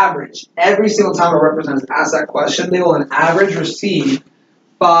on average, every single time our representatives ask that question, they will on average receive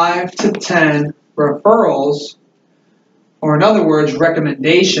 5 to 10 referrals, or in other words,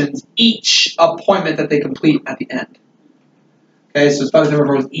 recommendations each appointment that they complete at the end. Okay, so it's 5 to 10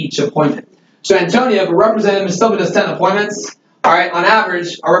 referrals each appointment. So Antonio, if a representative still does 10 appointments, all right, on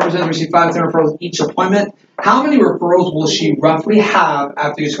average, our representative receives 5 to 10 referrals each appointment. How many referrals will she roughly have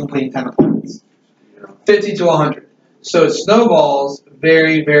after he's completing 10 appointments? 50 to 100. So it snowballs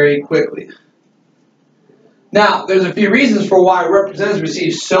very, very quickly. Now, there's a few reasons for why representatives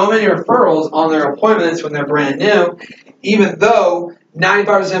receive so many referrals on their appointments when they're brand new, even though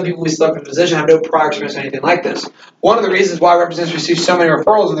 95% of people we select for the position have no prior experience or anything like this. One of the reasons why representatives receive so many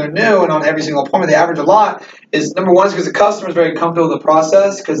referrals when they're new and on every single appointment they average a lot is, number one, is because the customer is very comfortable with the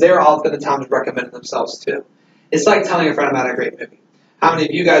process because they're oftentimes recommending themselves too. It's like telling a friend about a great movie. How many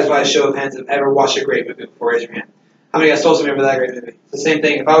of you guys, by a show of hands, have ever watched a great movie before? Raise your hand. How many of you guys told somebody about that great movie? It's the same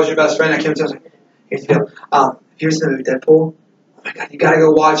thing. If I was your best friend, I came to you and was like, here's the deal. If you ever seen the movie Deadpool, oh my God, you gotta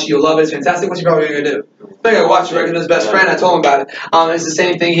go watch it. You'll love it. It's fantastic. What's you probably gonna do? I gotta watch it. Recommend his best friend. I told him about it. It's the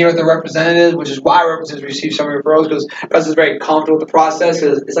same thing here with the representative, which is why representatives receive so many referrals because representatives are very comfortable with the process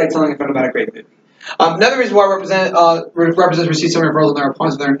because it's like telling a friend about a great movie. Another reason why representatives receive so many referrals on their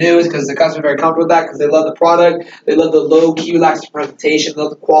appointments when they're new is because the customer is very comfortable with that because they love the product, they love the low-key, relaxed presentation, they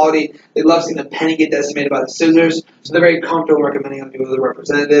love the quality, they love seeing the penny get decimated by the scissors, so they're very comfortable recommending them to the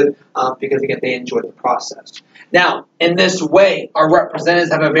representative because, again, they enjoy the process. Now, in this way, our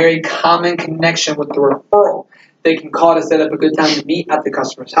representatives have a very common connection with the referral. They can call to set up a good time to meet at the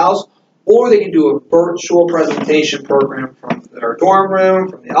customer's house, or they can do a virtual presentation program from their dorm room,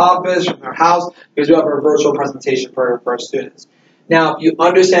 from the office, from their house, because we have a virtual presentation program for our students. Now, if you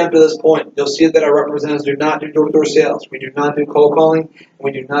understand to this point, you'll see that our representatives do not do door-to-door sales. We do not do cold calling, and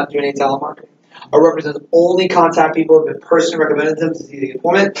we do not do any telemarketing. Our representatives only contact people who have personally recommended them to see the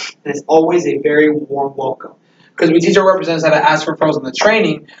appointment, and it's always a very warm welcome. Because we teach our representatives how to ask for referrals in the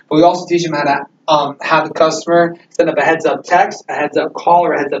training, but we also teach them how to have the customer send up a heads-up text, a heads-up call,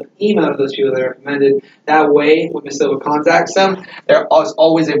 or a heads-up email to those people that are recommended. That way, when Ms. Silva contacts them, there's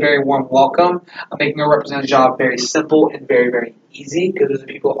always a very warm welcome, making our representative's job very simple and very, very easy, because those are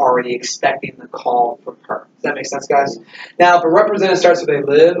people already expecting the call from her. Does that make sense, guys? Now, if a representative starts where they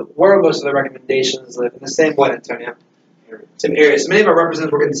live, where most of the recommendations live? In the same way, Antonio. Same area. So many of our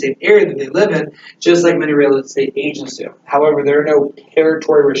representatives work in the same area that they live in, just like many real estate agents do. However, there are no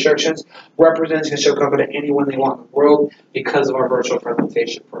territory restrictions. Representatives can show up to anyone they want in the world because of our virtual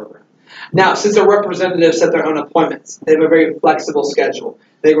presentation program. Now, since our representatives set their own appointments, they have a very flexible schedule.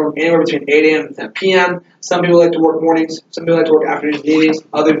 They work anywhere between 8 a.m. and 10 p.m. Some people like to work mornings. Some people like to work afternoons and evenings.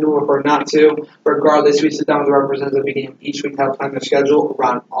 Other people prefer not to. Regardless, we sit down with the representative beginning of each week to help plan their schedule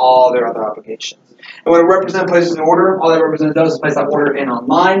around all their other obligations. And when a representative places an order, all that representative does is place that order in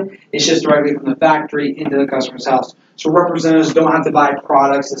online. It's just directly from the factory into the customer's house. So representatives don't have to buy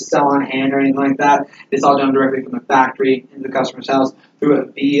products to sell on hand or anything like that. It's all done directly from the factory into the customer's house through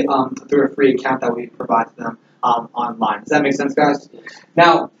a free account that we provide to them online. Does that make sense, guys?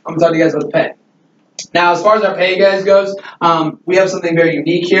 Now, I'm going to talk to you guys about the pay. Now, as far as our pay, guys, goes, we have something very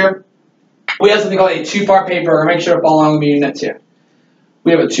unique here. We have something called a two-part pay program. Make sure to follow along with me units here.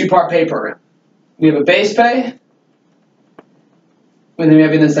 We have a two-part pay program. We have a base pay, and then we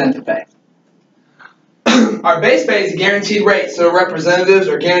have an incentive pay. Our base pay is a guaranteed rate, so representatives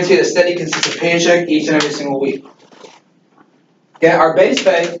are guaranteed a steady, consistent paycheck each and every single week. Okay, our base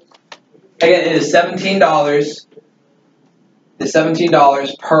pay, again, it is $17. It's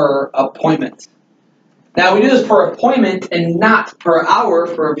 $17 per appointment. Now, we do this per appointment and not per hour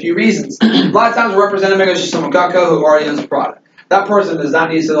for a few reasons. A lot of times, a representative goes to someone Cutco who already owns a product. That person does not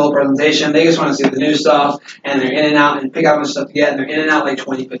need to see the whole presentation. They just want to see the new stuff, and they're in and out and pick out how much stuff to get, and they're in and out like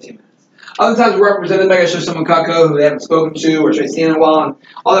 20, 15 minutes. Other times, a representative may show someone Cutco who they haven't spoken to or seen in a while, and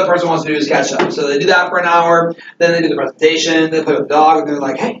all that person wants to do is catch up. So they do that for an hour, then they do the presentation, they play with the dog, and they're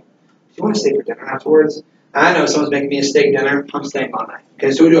like, hey, do you want to stay for dinner afterwards? And I know someone's making me a steak dinner. I'm staying all night.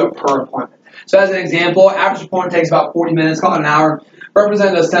 Okay, so we do it per appointment. So as an example, average appointment takes about 40 minutes, call it an hour.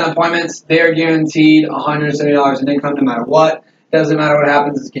 Representative does 10 appointments. They are guaranteed $170 in income no matter what. Doesn't matter what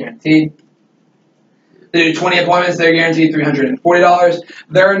happens, it's guaranteed. They do 20 appointments, they're guaranteed $340.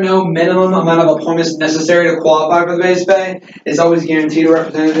 There are no minimum amount of appointments necessary to qualify for the base pay. It's always guaranteed to a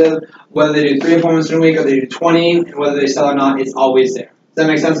representative. Whether they do 3 appointments in a week or they do 20, and whether they sell or not, it's always there. Does that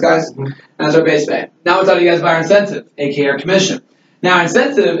make sense, guys? And that's our base pay. Now we'll tell you guys about our incentive, aka our commission. Now, our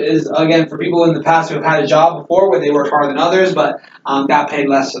incentive is, again, for people in the past who have had a job before where they worked harder than others, but got paid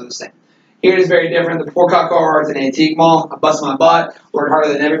less for the same. Here it is very different. The poor Cutco worked in an antique mall. I busted my butt, worked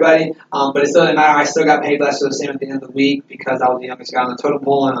harder than everybody, but it still didn't matter. I still got paid less for the same at the end of the week because I was the youngest guy on the totem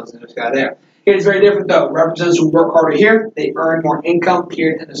pole and I was the newest guy there. Here it's very different though. Representatives who work harder here, they earn more income,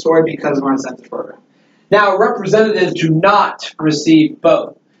 period, in the story because of our incentive program. Now, representatives do not receive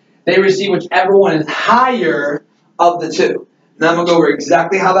both. They receive whichever one is higher of the two. Now I'm going to go over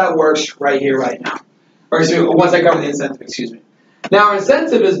exactly how that works right here, right now. Or excuse me, once I cover the incentive, excuse me. Now, our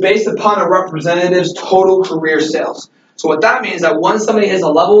incentive is based upon a representative's total career sales. So what that means is that once somebody hits a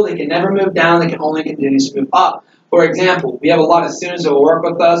level, they can never move down, they can only continue to move up. For example, we have a lot of students that will work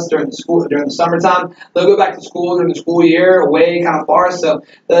with us during the summertime. They'll go back to school during the school year, away kind of far, so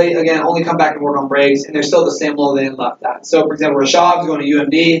they, again, only come back and work on breaks, and they're still the same level they left at. So, for example, Rashad's going to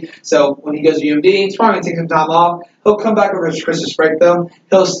UMD, so when he goes to UMD, he's probably going to take some time off. He'll come back over his Christmas break, though.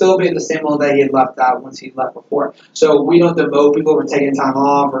 He'll still be at the same level that he had left at once he left before. So we don't demote people for taking time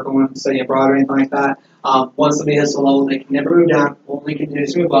off or going to study abroad or anything like that. Once somebody hits a level, they can never move down, only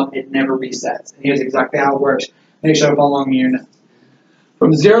continues to move up. It never resets. And here's exactly how it works. Make sure to follow along with your notes.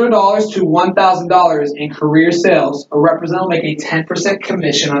 From $0 to $1,000 in career sales, a representative will make a 10%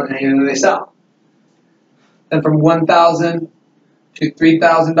 commission on anything that they sell. Then from $1,000 to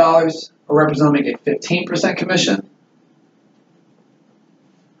 $3,000, a representative will make a 15% commission.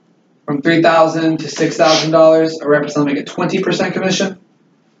 From $3,000 to $6,000, a representative will make a 20% commission.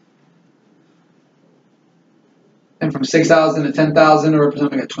 And from $6,000 to $10,000, a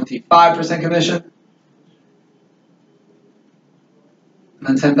representative will make a 25% commission.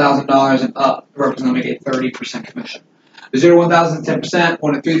 And then $10,000 and up, a representative will make a 30% commission. 0 to 1,000 is 10%,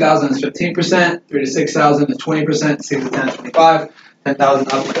 1 to 3,000 is 15%, 3 to 6,000 is 20%, 6 to 10 is 25, 10,000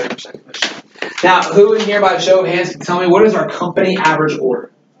 up, 30% commission. Now, who in here by show of hands can tell me what is our company average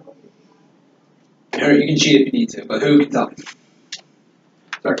order? Or you can cheat if you need to, but who can tell me?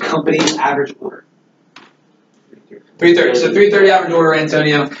 It's our company average order. 330. So 330 average order,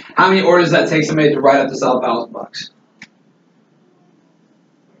 Antonio. How many orders does that take somebody to write up to sell $1,000?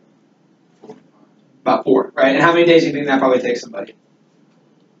 About 4, right? And how many days do you think that probably takes somebody?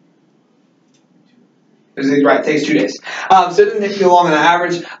 Right, it takes 2 days. So it doesn't take too long on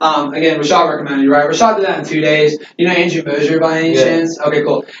average. Again, Rashad recommended you, right? Rashad did that in 2 days. You know Andrew Mosier by any chance? Okay,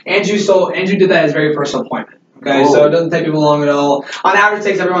 cool. Andrew did that as his very first appointment. Okay, so it doesn't take people long at all. On average, it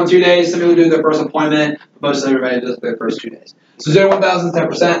takes everyone 2 days. Some people do their first appointment, but most everybody does their first 2 days. So 0 to 1,000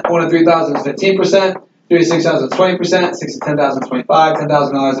 is 10%, 1 to 3,000 is 15%, 3 to 6,000 is 20%, 6 to 10,000 is 25,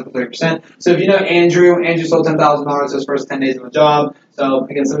 $10,000 up to 30%. So if you know Andrew sold $10,000 his first 10 days of a job. So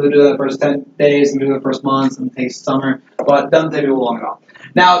again, some people do that the first 10 days, some people do the first month, some takes summer, but it doesn't take people long at all.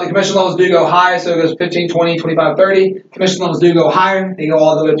 Now, the commission levels do go high, so it goes 15, 20, 25, 30. Commission levels do go higher. They go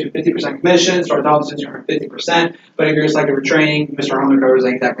all the way to 50% commission, start off since you're 50%. But if you're selected for training, Mr. Homer covers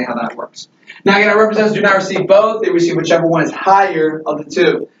exactly how that works. Now, again, our representatives do not receive both. They receive whichever one is higher of the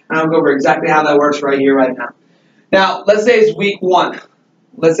two. And I'll go over exactly how that works right here, right now. Now, let's say it's week 1.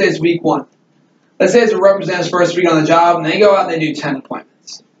 Let's say it's week 1. Let's say it's a representative's first week on the job, and they go out and they do 10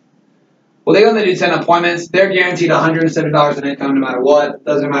 appointments. Well, they go and they do 10 appointments. They're guaranteed $170 in income no matter what.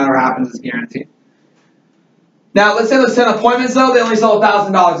 Doesn't matter what happens, it's guaranteed. Now, let's say those 10 appointments, though, they only sell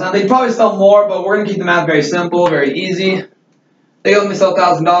 $1,000. Now, they probably sell more, but we're going to keep the math very simple, very easy. They only sell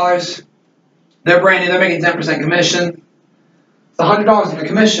 $1,000. They're brand new. They're making 10% commission. It's $100 in the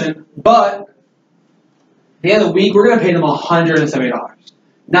commission, but at the end of the week, we're going to pay them $170,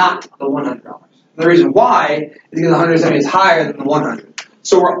 not the $100. The reason why is because the 170 is higher than the 100.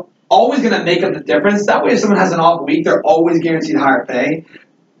 So we're always going to make up the difference. That way, if someone has an off week, they're always guaranteed higher pay.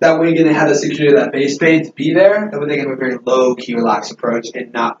 That way, you're going to have the security of that base pay to be there. That way, they can have a very low-key, relaxed approach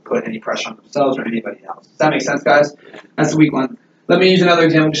and not put any pressure on themselves or anybody else. Does that make sense, guys? That's the week 1. Let me use another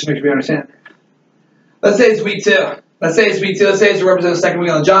example just to make sure we understand. Let's say it's week 2. Let's say it's week 2. Let's say it's a representative second week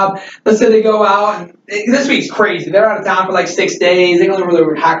on the job. Let's say they go out, and this week's crazy. They're out of town for like 6 days. They only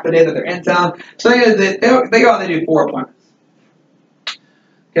really hack the day that they're in town. So they go out and they do 4 appointments.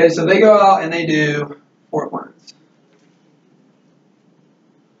 Okay, so they go out and they do 4 appointments.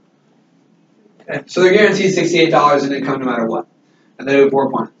 Okay, so they're guaranteed $68 in income no matter what. And they do 4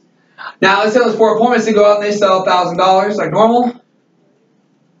 appointments. Now, let's say those 4 appointments, they go out and they sell $1,000 like normal.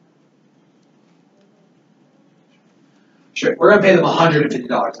 Sure, we're going to pay them $150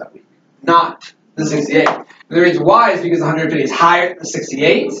 that week, not the $68. And the reason why is because $150 is higher than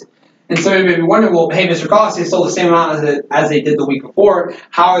 $68. And so you may be wondering, well, hey, Mr. Coss, they sold the same amount as they did the week before.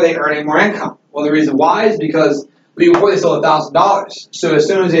 How are they earning more income? Well, the reason why is because the week before they sold $1,000. So as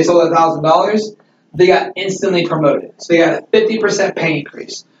soon as they sold $1,000, they got instantly promoted. So they got a 50% pay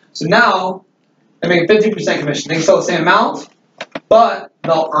increase. So now they're making 50% commission. They can sell the same amount, but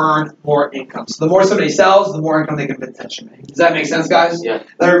they'll earn more income. So the more somebody sells, the more income they can potentially make. Does that make sense, guys? Yeah.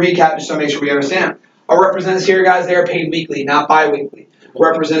 Let me recap just to make sure we understand. Our representatives here, guys, they are paid weekly, not bi-weekly.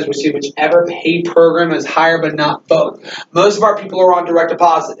 Representatives receive whichever pay program is higher, but not both. Most of our people are on direct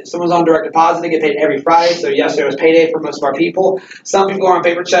deposit. If someone's on direct deposit, they get paid every Friday. So yesterday was payday for most of our people. Some people are on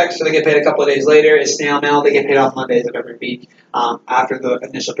paper checks, so they get paid a couple of days later. It's snail mail. They get paid on Mondays of every week after the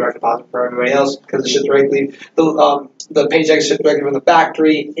initial direct deposit for everybody else because it's shipped directly. The paycheck is shipped directly from the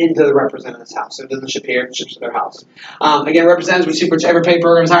factory into the representative's house. So it doesn't ship here, it ships to their house. Again, representatives receive whichever pay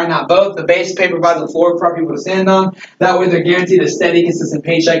program is higher, not both. The base pay provides the floor for our people to stand on. That way they're guaranteed a steady, consistent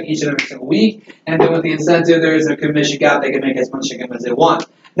paycheck each and every single week. And then with the incentive, there is a commission gap. They can make as much income as they want.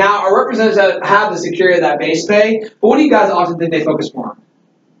 Now, our representatives have the security of that base pay, but what do you guys often think they focus more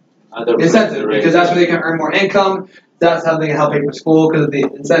on? The incentive, because that's where they can earn more income. That's how they can help pay for school because of the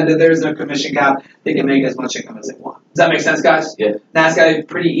incentive. There's no commission cap. They can make as much income as they want. Does that make sense, guys? Yeah. That's got to be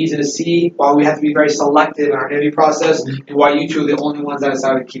pretty easy to see why we have to be very selective in our interview process and why you two are the only ones that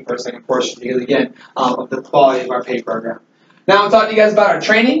decided to keep our second portion because, again, of the quality of our pay program. Now, I'm talking to you guys about our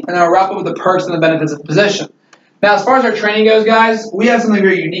training, and then I'll wrap up with the perks and the benefits of the position. Now, as far as our training goes, guys, we have something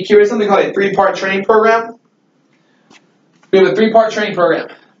very unique here. It's something called a 3-part training program. We have a 3-part training program.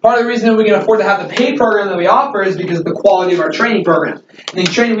 Part of the reason we can afford to have the pay program that we offer is because of the quality of our training program. In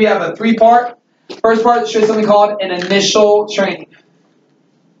training, we have a 3-part. First part shows something called an initial training.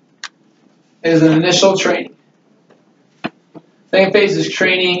 It is an initial training. Second phase is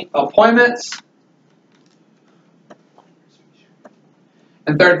training appointments.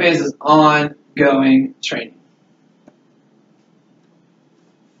 And third phase is ongoing training.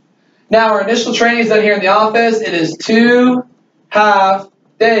 Now, our initial training is done here in the office. It is 2 have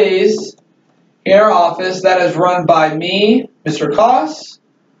days in our office that is run by me, Mr. Coss,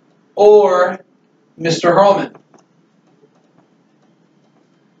 or Mr. Hurlman.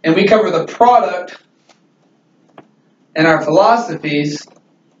 And we cover the product and our philosophies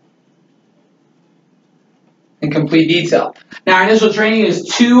in complete detail. Now, our initial training is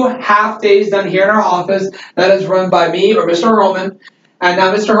 2 half days done here in our office. That is run by me or Mr. Hurlman. And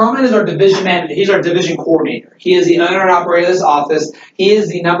now Mr. Hurlman is our division manager. He's our division coordinator. He is the owner and operator of this office. He is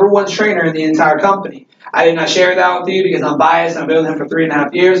the #1 trainer in the entire company. I did not share that with you because I'm biased. I've been with him for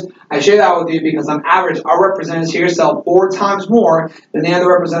 3.5 years. I share that with you because on average, our representatives here sell 4 times more than the other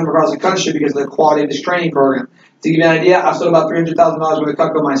representative across the country because of the quality of his training program. To give you an idea, I've sold about $300,000 worth of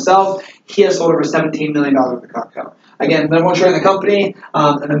Cutco myself. He has sold over $17 million worth of Cutco. Again, #1 trainer in the company,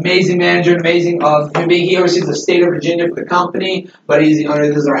 an amazing manager, an amazing human being. He oversees the state of Virginia for the company, but he's the owner.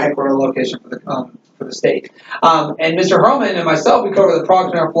 This is our headquarters location for the state. And Mr. Hurlman and myself, we cover the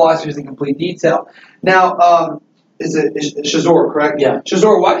product and our philosophies in complete detail. Now, it's Shazor, correct? Yeah.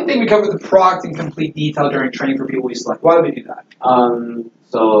 Shazor, why do you think we cover the product in complete detail during training for people we select? Why do we do that?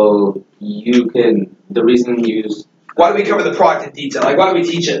 So you can, the reason you use... Why do we cover the product in detail? Like, why do we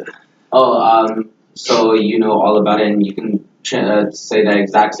teach it? So you know all about it and you can say that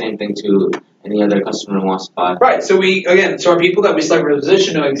exact same thing to any other customer who wants to buy. Right. So our people that we select for the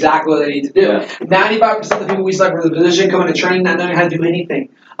position know exactly what they need to do. Yeah. 95% of the people we select for the position come into training not knowing how to do anything,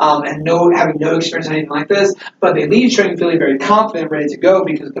 and having no experience in anything like this, but they leave training feeling very confident and ready to go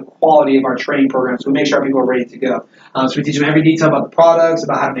because of the quality of our training program. So we make sure our people are ready to go. So we teach them every detail about the products,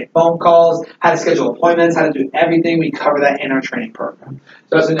 about how to make phone calls, how to schedule appointments, how to do everything. We cover that in our training program.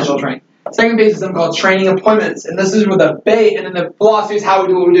 So that's initial training. Second base is something called training appointments, and this is where the base, and then the philosophy is how we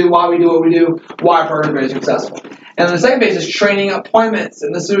do what we do, why we do what we do, why our program is very successful. And then the second base is training appointments,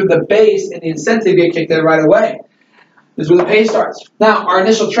 and this is where the base and the incentive get kicked in right away. This is where the pay starts. Now, our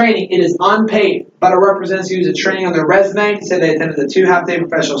initial training, it is unpaid, but our representatives use a training on their resume to say they attended the 2 half-day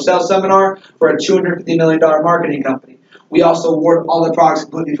professional sales seminar for a $250 million marketing company. We also award all the products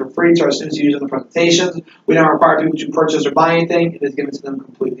completely for free to our students who use in the presentations. We don't require people to purchase or buy anything. It is given to them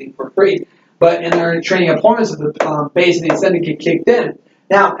completely for free. But in their training appointments, the base and the incentive get kicked in.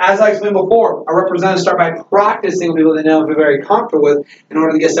 Now, as I explained before, our representatives start by practicing with people they know and feel very comfortable with in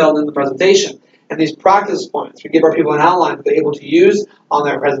order to get settled in the presentation. And these practice points, we give our people an outline that they're able to use on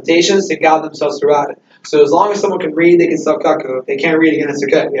their presentations to guide themselves throughout it. So as long as someone can read, they can sell Cutco. If they can't read, again, it's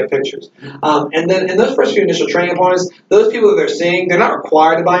okay. We have pictures. And then in those first few initial training points, those people that they're seeing, they're not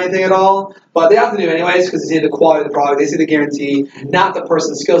required to buy anything at all, but they have to do anyways because they see the quality of the product, they see the guarantee, not the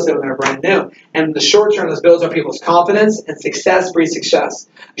person's skill set when they're brand new. And in the short term, this builds our people's confidence, and success breeds success.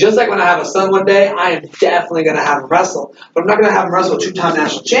 Just like when I have a son one day, I am definitely going to have him wrestle. But I'm not going to have him wrestle a 2-time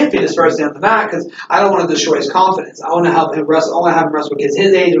national champion his first day on the mat because I don't want to destroy his confidence. I want to help him wrestle. I want to have him wrestle against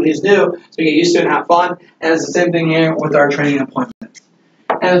his age when he's new so he can get used to it and have fun. And it's the same thing here with our training appointments.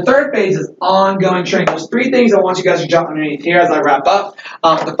 And the third phase is ongoing training. There's 3 things I want you guys to jot underneath here as I wrap up.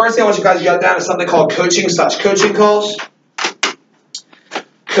 The first thing I want you guys to jot down is something called coaching/coaching calls.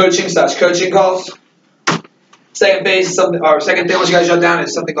 Coaching/coaching calls. Second phase is second thing I want you guys to jot down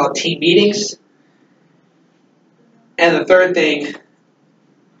is something called team meetings. And the third thing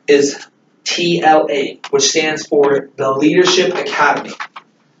is TLA, which stands for the Leadership Academy.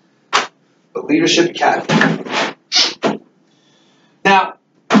 The Leadership Academy. Now,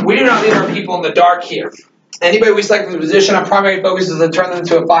 we do not leave our people in the dark here. Anybody we select for the position, our primary focus is to turn them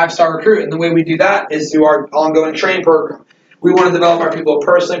into a 5-star recruit. And the way we do that is through our ongoing training program. We want to develop our people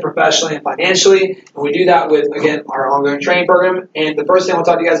personally, professionally, and financially. And we do that with, again, our ongoing training program. And the first thing I want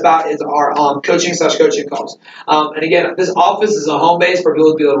to talk to you guys about is our coaching/coaching calls. And again, this office is a home base for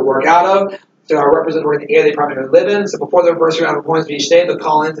people to be able to work out of. So our representatives in the area they primarily live in. So before their first round of appointments each day, they'll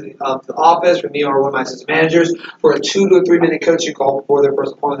call into the office for me or one of my assistant managers for a 2 to 3 minute coaching call before their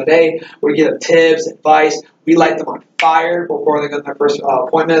first appointment of the day. We give them tips, advice. We light them on fire before they go to their first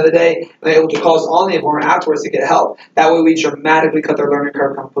appointment of the day. And they're able to call us on the appointment afterwards to get help. That way we dramatically cut their learning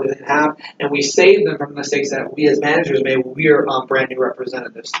curve completely in half. And we save them from the mistakes that we as managers made when we are brand new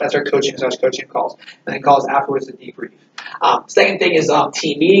representatives. That's our coaching/coaching calls. And then calls afterwards to debrief. Second thing is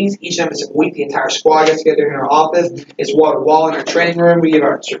team meetings. Each time it's a week, the entire squad gets together in our office. It's wall to wall in our training room. We give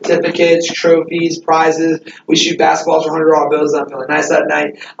our certificates, trophies, prizes. We shoot basketballs for $100 bills. I'm feeling nice that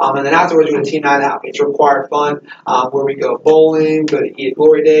night. And then afterwards, we do a team night out. It's required fun where we go bowling, go to Eat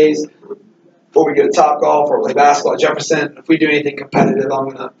Glory Days, or we go to Top Golf or play basketball at Jefferson. If we do anything competitive, I'm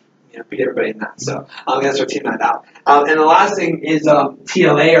going to beat everybody in that. So that's our team night out. And the last thing is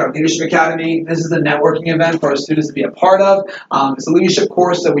TLA, or Leadership Academy. This is a networking event for our students to be a part of. It's a leadership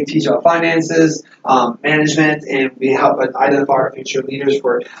course that we teach about finances, management, and we help identify our future leaders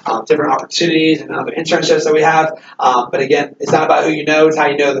for different opportunities and other internships that we have. But again, it's not about who you know, it's how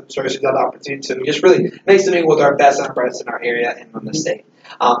you know them. So it's about the opportunity to just really make something with our best and our brightest in our area and in the state.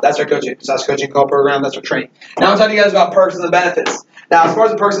 That's our coaching. So that's coaching call program. That's our training. Now I'm telling you guys about perks and the benefits. Now, as far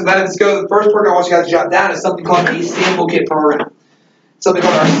as the perks and benefits go, the first perk I want you guys to jot down is something called a sample kit program. Something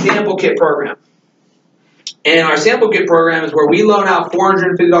called our sample kit program. And our sample kit program is where we loan out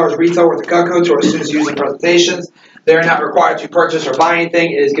 $450 retail worth of Cutco to our students using presentations. They're not required to purchase or buy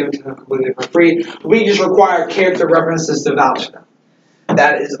anything. It is given to them completely for free. We just require character references to vouch for them.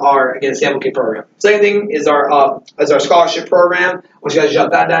 That is our, again, sample kit program. Second thing is our scholarship program. I want you guys to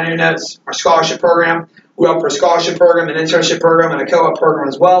jot that down in your notes. Our scholarship program. We offer a scholarship program, an internship program, and a co-op program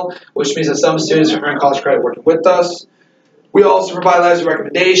as well, which means that some students earn college credit working with us. We also provide letters of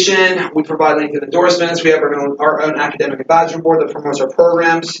recommendation. We provide LinkedIn endorsements. We have our own academic advisory board that promotes our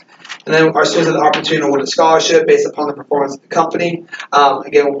programs. And then our students have the opportunity to win a scholarship based upon the performance of the company.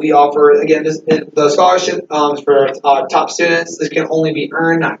 Again, we offer, the scholarship is for our top students. This can only be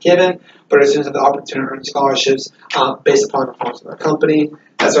earned, not given, but our students have the opportunity to earn scholarships based upon the performance of our company.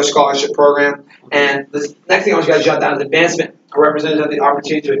 That's our scholarship program. And the next thing I want you guys to jot down is advancement. Our representatives have the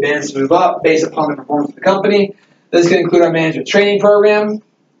opportunity to advance and move up based upon the performance of the company. This can include our management training program,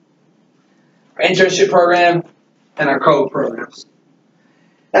 our internship program, and our co-op programs.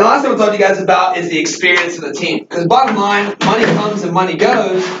 And the last thing I'll talk to you guys about is the experience of the team. Because bottom line, money comes and money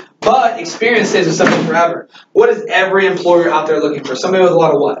goes, but experience stays with something forever. What is every employer out there looking for? Somebody with a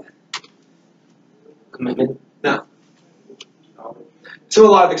lot of what? Commitment. No. So a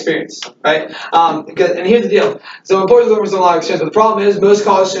lot of experience, right? And here's the deal. So employers are looking for a lot of experience, but the problem is most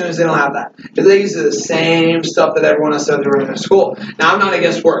college students, they don't have that. Because they use the same stuff that everyone else does in their school. Now, I'm not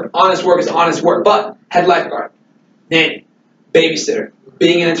against work. Honest work is honest work. But head lifeguard, nanny, babysitter,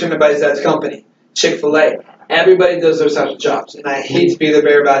 being an intern at my dad's company, Chick-fil-A. Everybody does those types of jobs. And I hate to be the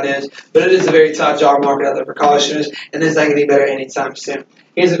bearer of bad news, but it is a very tough job market out there for college students, and it's not going to be better anytime soon.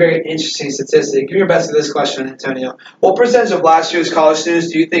 Here's a very interesting statistic. Give me your best at this question, Antonio. What percentage of last year's college students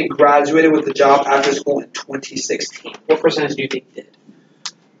do you think graduated with a job after school in 2016? What percentage do you think did?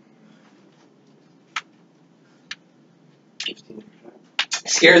 15%. It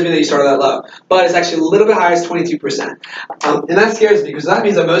scares me that you started that low, but it's actually a little bit higher, it's 22%. And that scares me because that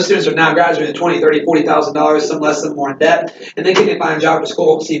means that most students are now graduating $20,000, $30,000, $40,000, some less, some more in debt, and they can't find a job after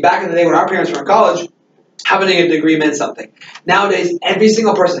school. See, back in the day when our parents were in college, having a degree meant something. Nowadays, every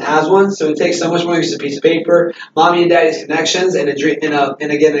single person has one, so it takes so much more than just a piece of paper, mommy and daddy's connections, and again,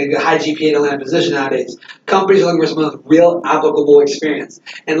 a high GPA to land a position nowadays. Companies are looking for someone with real applicable experience.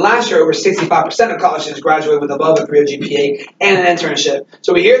 And last year, over 65% of college students graduated with above a 3.0 GPA and an internship.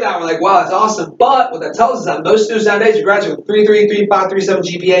 So we hear that, and we're like, wow, that's awesome. But what that tells us is that most students nowadays are graduating with 3.3, 3.5, 3.7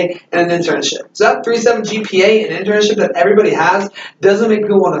 GPA and an internship. So that 3.7 GPA and internship that everybody has doesn't make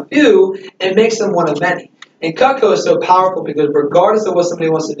people one of few, it makes them one of many. And Cutco is so powerful because regardless of what somebody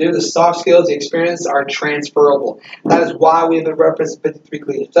wants to do, the soft skills, the experience are transferable. That is why we have been referenced in 53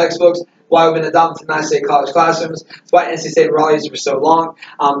 collegiate textbooks, why we've been adopted to 9 state college classrooms. That's why NC State Raleigh used it for so long.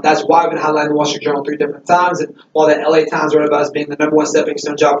 That's why we've been highlighted in the Wall Street Journal 3 different times. And while the LA Times wrote about us being the #1 stepping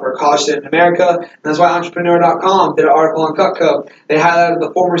stone job for a college student in America, and that's why Entrepreneur.com did an article on Cutco. They highlighted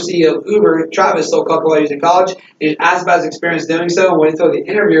the former CEO of Uber, Travis, sold Cutco while he was in college. He asked about his experience doing so, and when he told the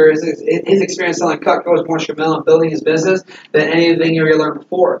interviewer his experience selling Cutco was more instrumental in building his business than anything you ever learned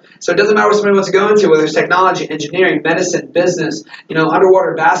before. So it doesn't matter what somebody wants to go into, whether it's technology, engineering, medicine, business,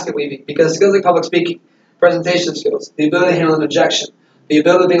 underwater basket weaving, because skills like public speaking, presentation skills, the ability to handle an objection, the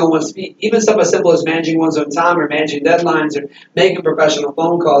ability to be on one's feet, even stuff as simple as managing one's own time or managing deadlines or making professional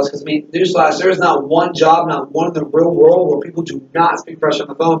phone calls. Because, newsflash, there is not one job, not one in the real world where people do not speak professional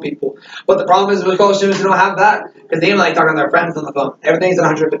on the phone with people. But the problem is with college students who don't have that because they don't like talking to their friends on the phone. Everything's at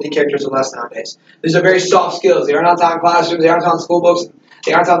 150 characters or less nowadays. These are very soft skills. They are not taught in classrooms. They aren't taught in school books.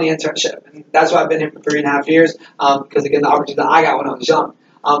 They aren't taught in the internship. And that's why I've been here for 3.5 years because, again, the opportunity that I got when I was young.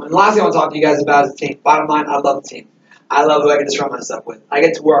 And the last thing I want to talk to you guys about is the team. Bottom line, I love the team. I love who I get to surround myself with. I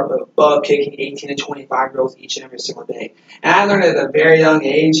get to work with above kicking 18 to 25-year-olds each and every single day. And I learned at a very young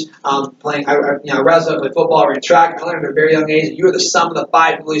age, playing, I wrestled, I played football, ran track. I learned at a very young age that you are the sum of the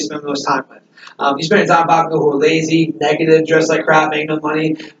 5 people you spend the most time with. You spend time with people who are lazy, negative, dress like crap, make no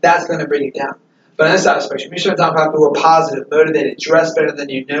money, that's going to bring you down. But on this side of the spectrum, you spend time with people who are positive, motivated, dress better than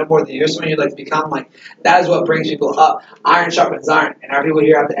you, know more than you, here's someone you'd like to become like. That is what brings people up. Iron sharpens iron. And our people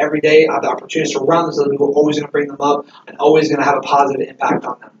here every day have the opportunities to run those other people are always going to bring them up and always going to have a positive impact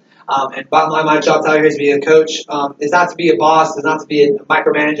on them. And bottom line, my job title here is to be a coach. Is not to be a boss, is not to be a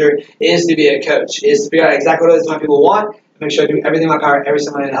micromanager, it is to be a coach. It is to figure out exactly what it is my people want, and make sure I do everything in my power every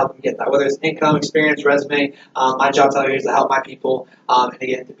single day to help them get that. Whether it's income, experience, resume, my job title here is to help my people and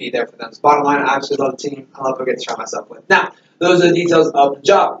again, to be there for them. So bottom line, I absolutely love the team. I love who I get to surround myself with. Now, those are the details of the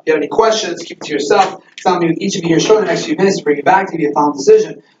job. If you have any questions, keep it to yourself. I'll meet with each of you here shortly in the next few minutes to bring you back to give you a final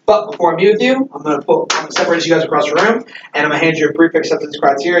decision. But before I meet with you, I'm going to separate you guys across the room, and I'm going to hand you a brief acceptance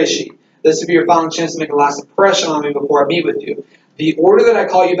criteria sheet. This will be your final chance to make a last impression on me before I meet with you. The order that I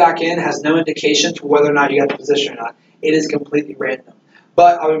call you back in has no indication to whether or not you got the position or not. It is completely random.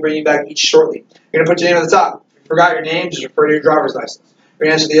 But I will bring you back each shortly. You're going to put your name at the top. If you forgot your name, just refer to your driver's license. We're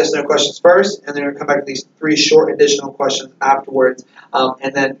going to answer the yes/no questions first, and then we're going to come back to these 3 short additional questions afterwards.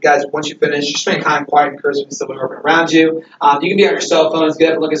 And then, guys, once you finish, just remain kind and quiet and courteous to someone working around you. You can be on your cell phones, get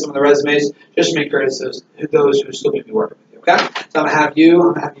up and look at some of the resumes. Just remain courteous to those who still may be working with you, okay? So I'm going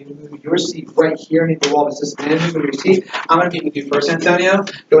to have you move your seat right here underneath the wall of assistant manager. Move your seat. I'm going to meet with you first, Antonio.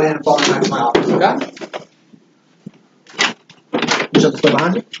 Go ahead and follow me back to my office, okay? Shut this door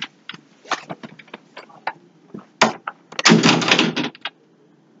behind you.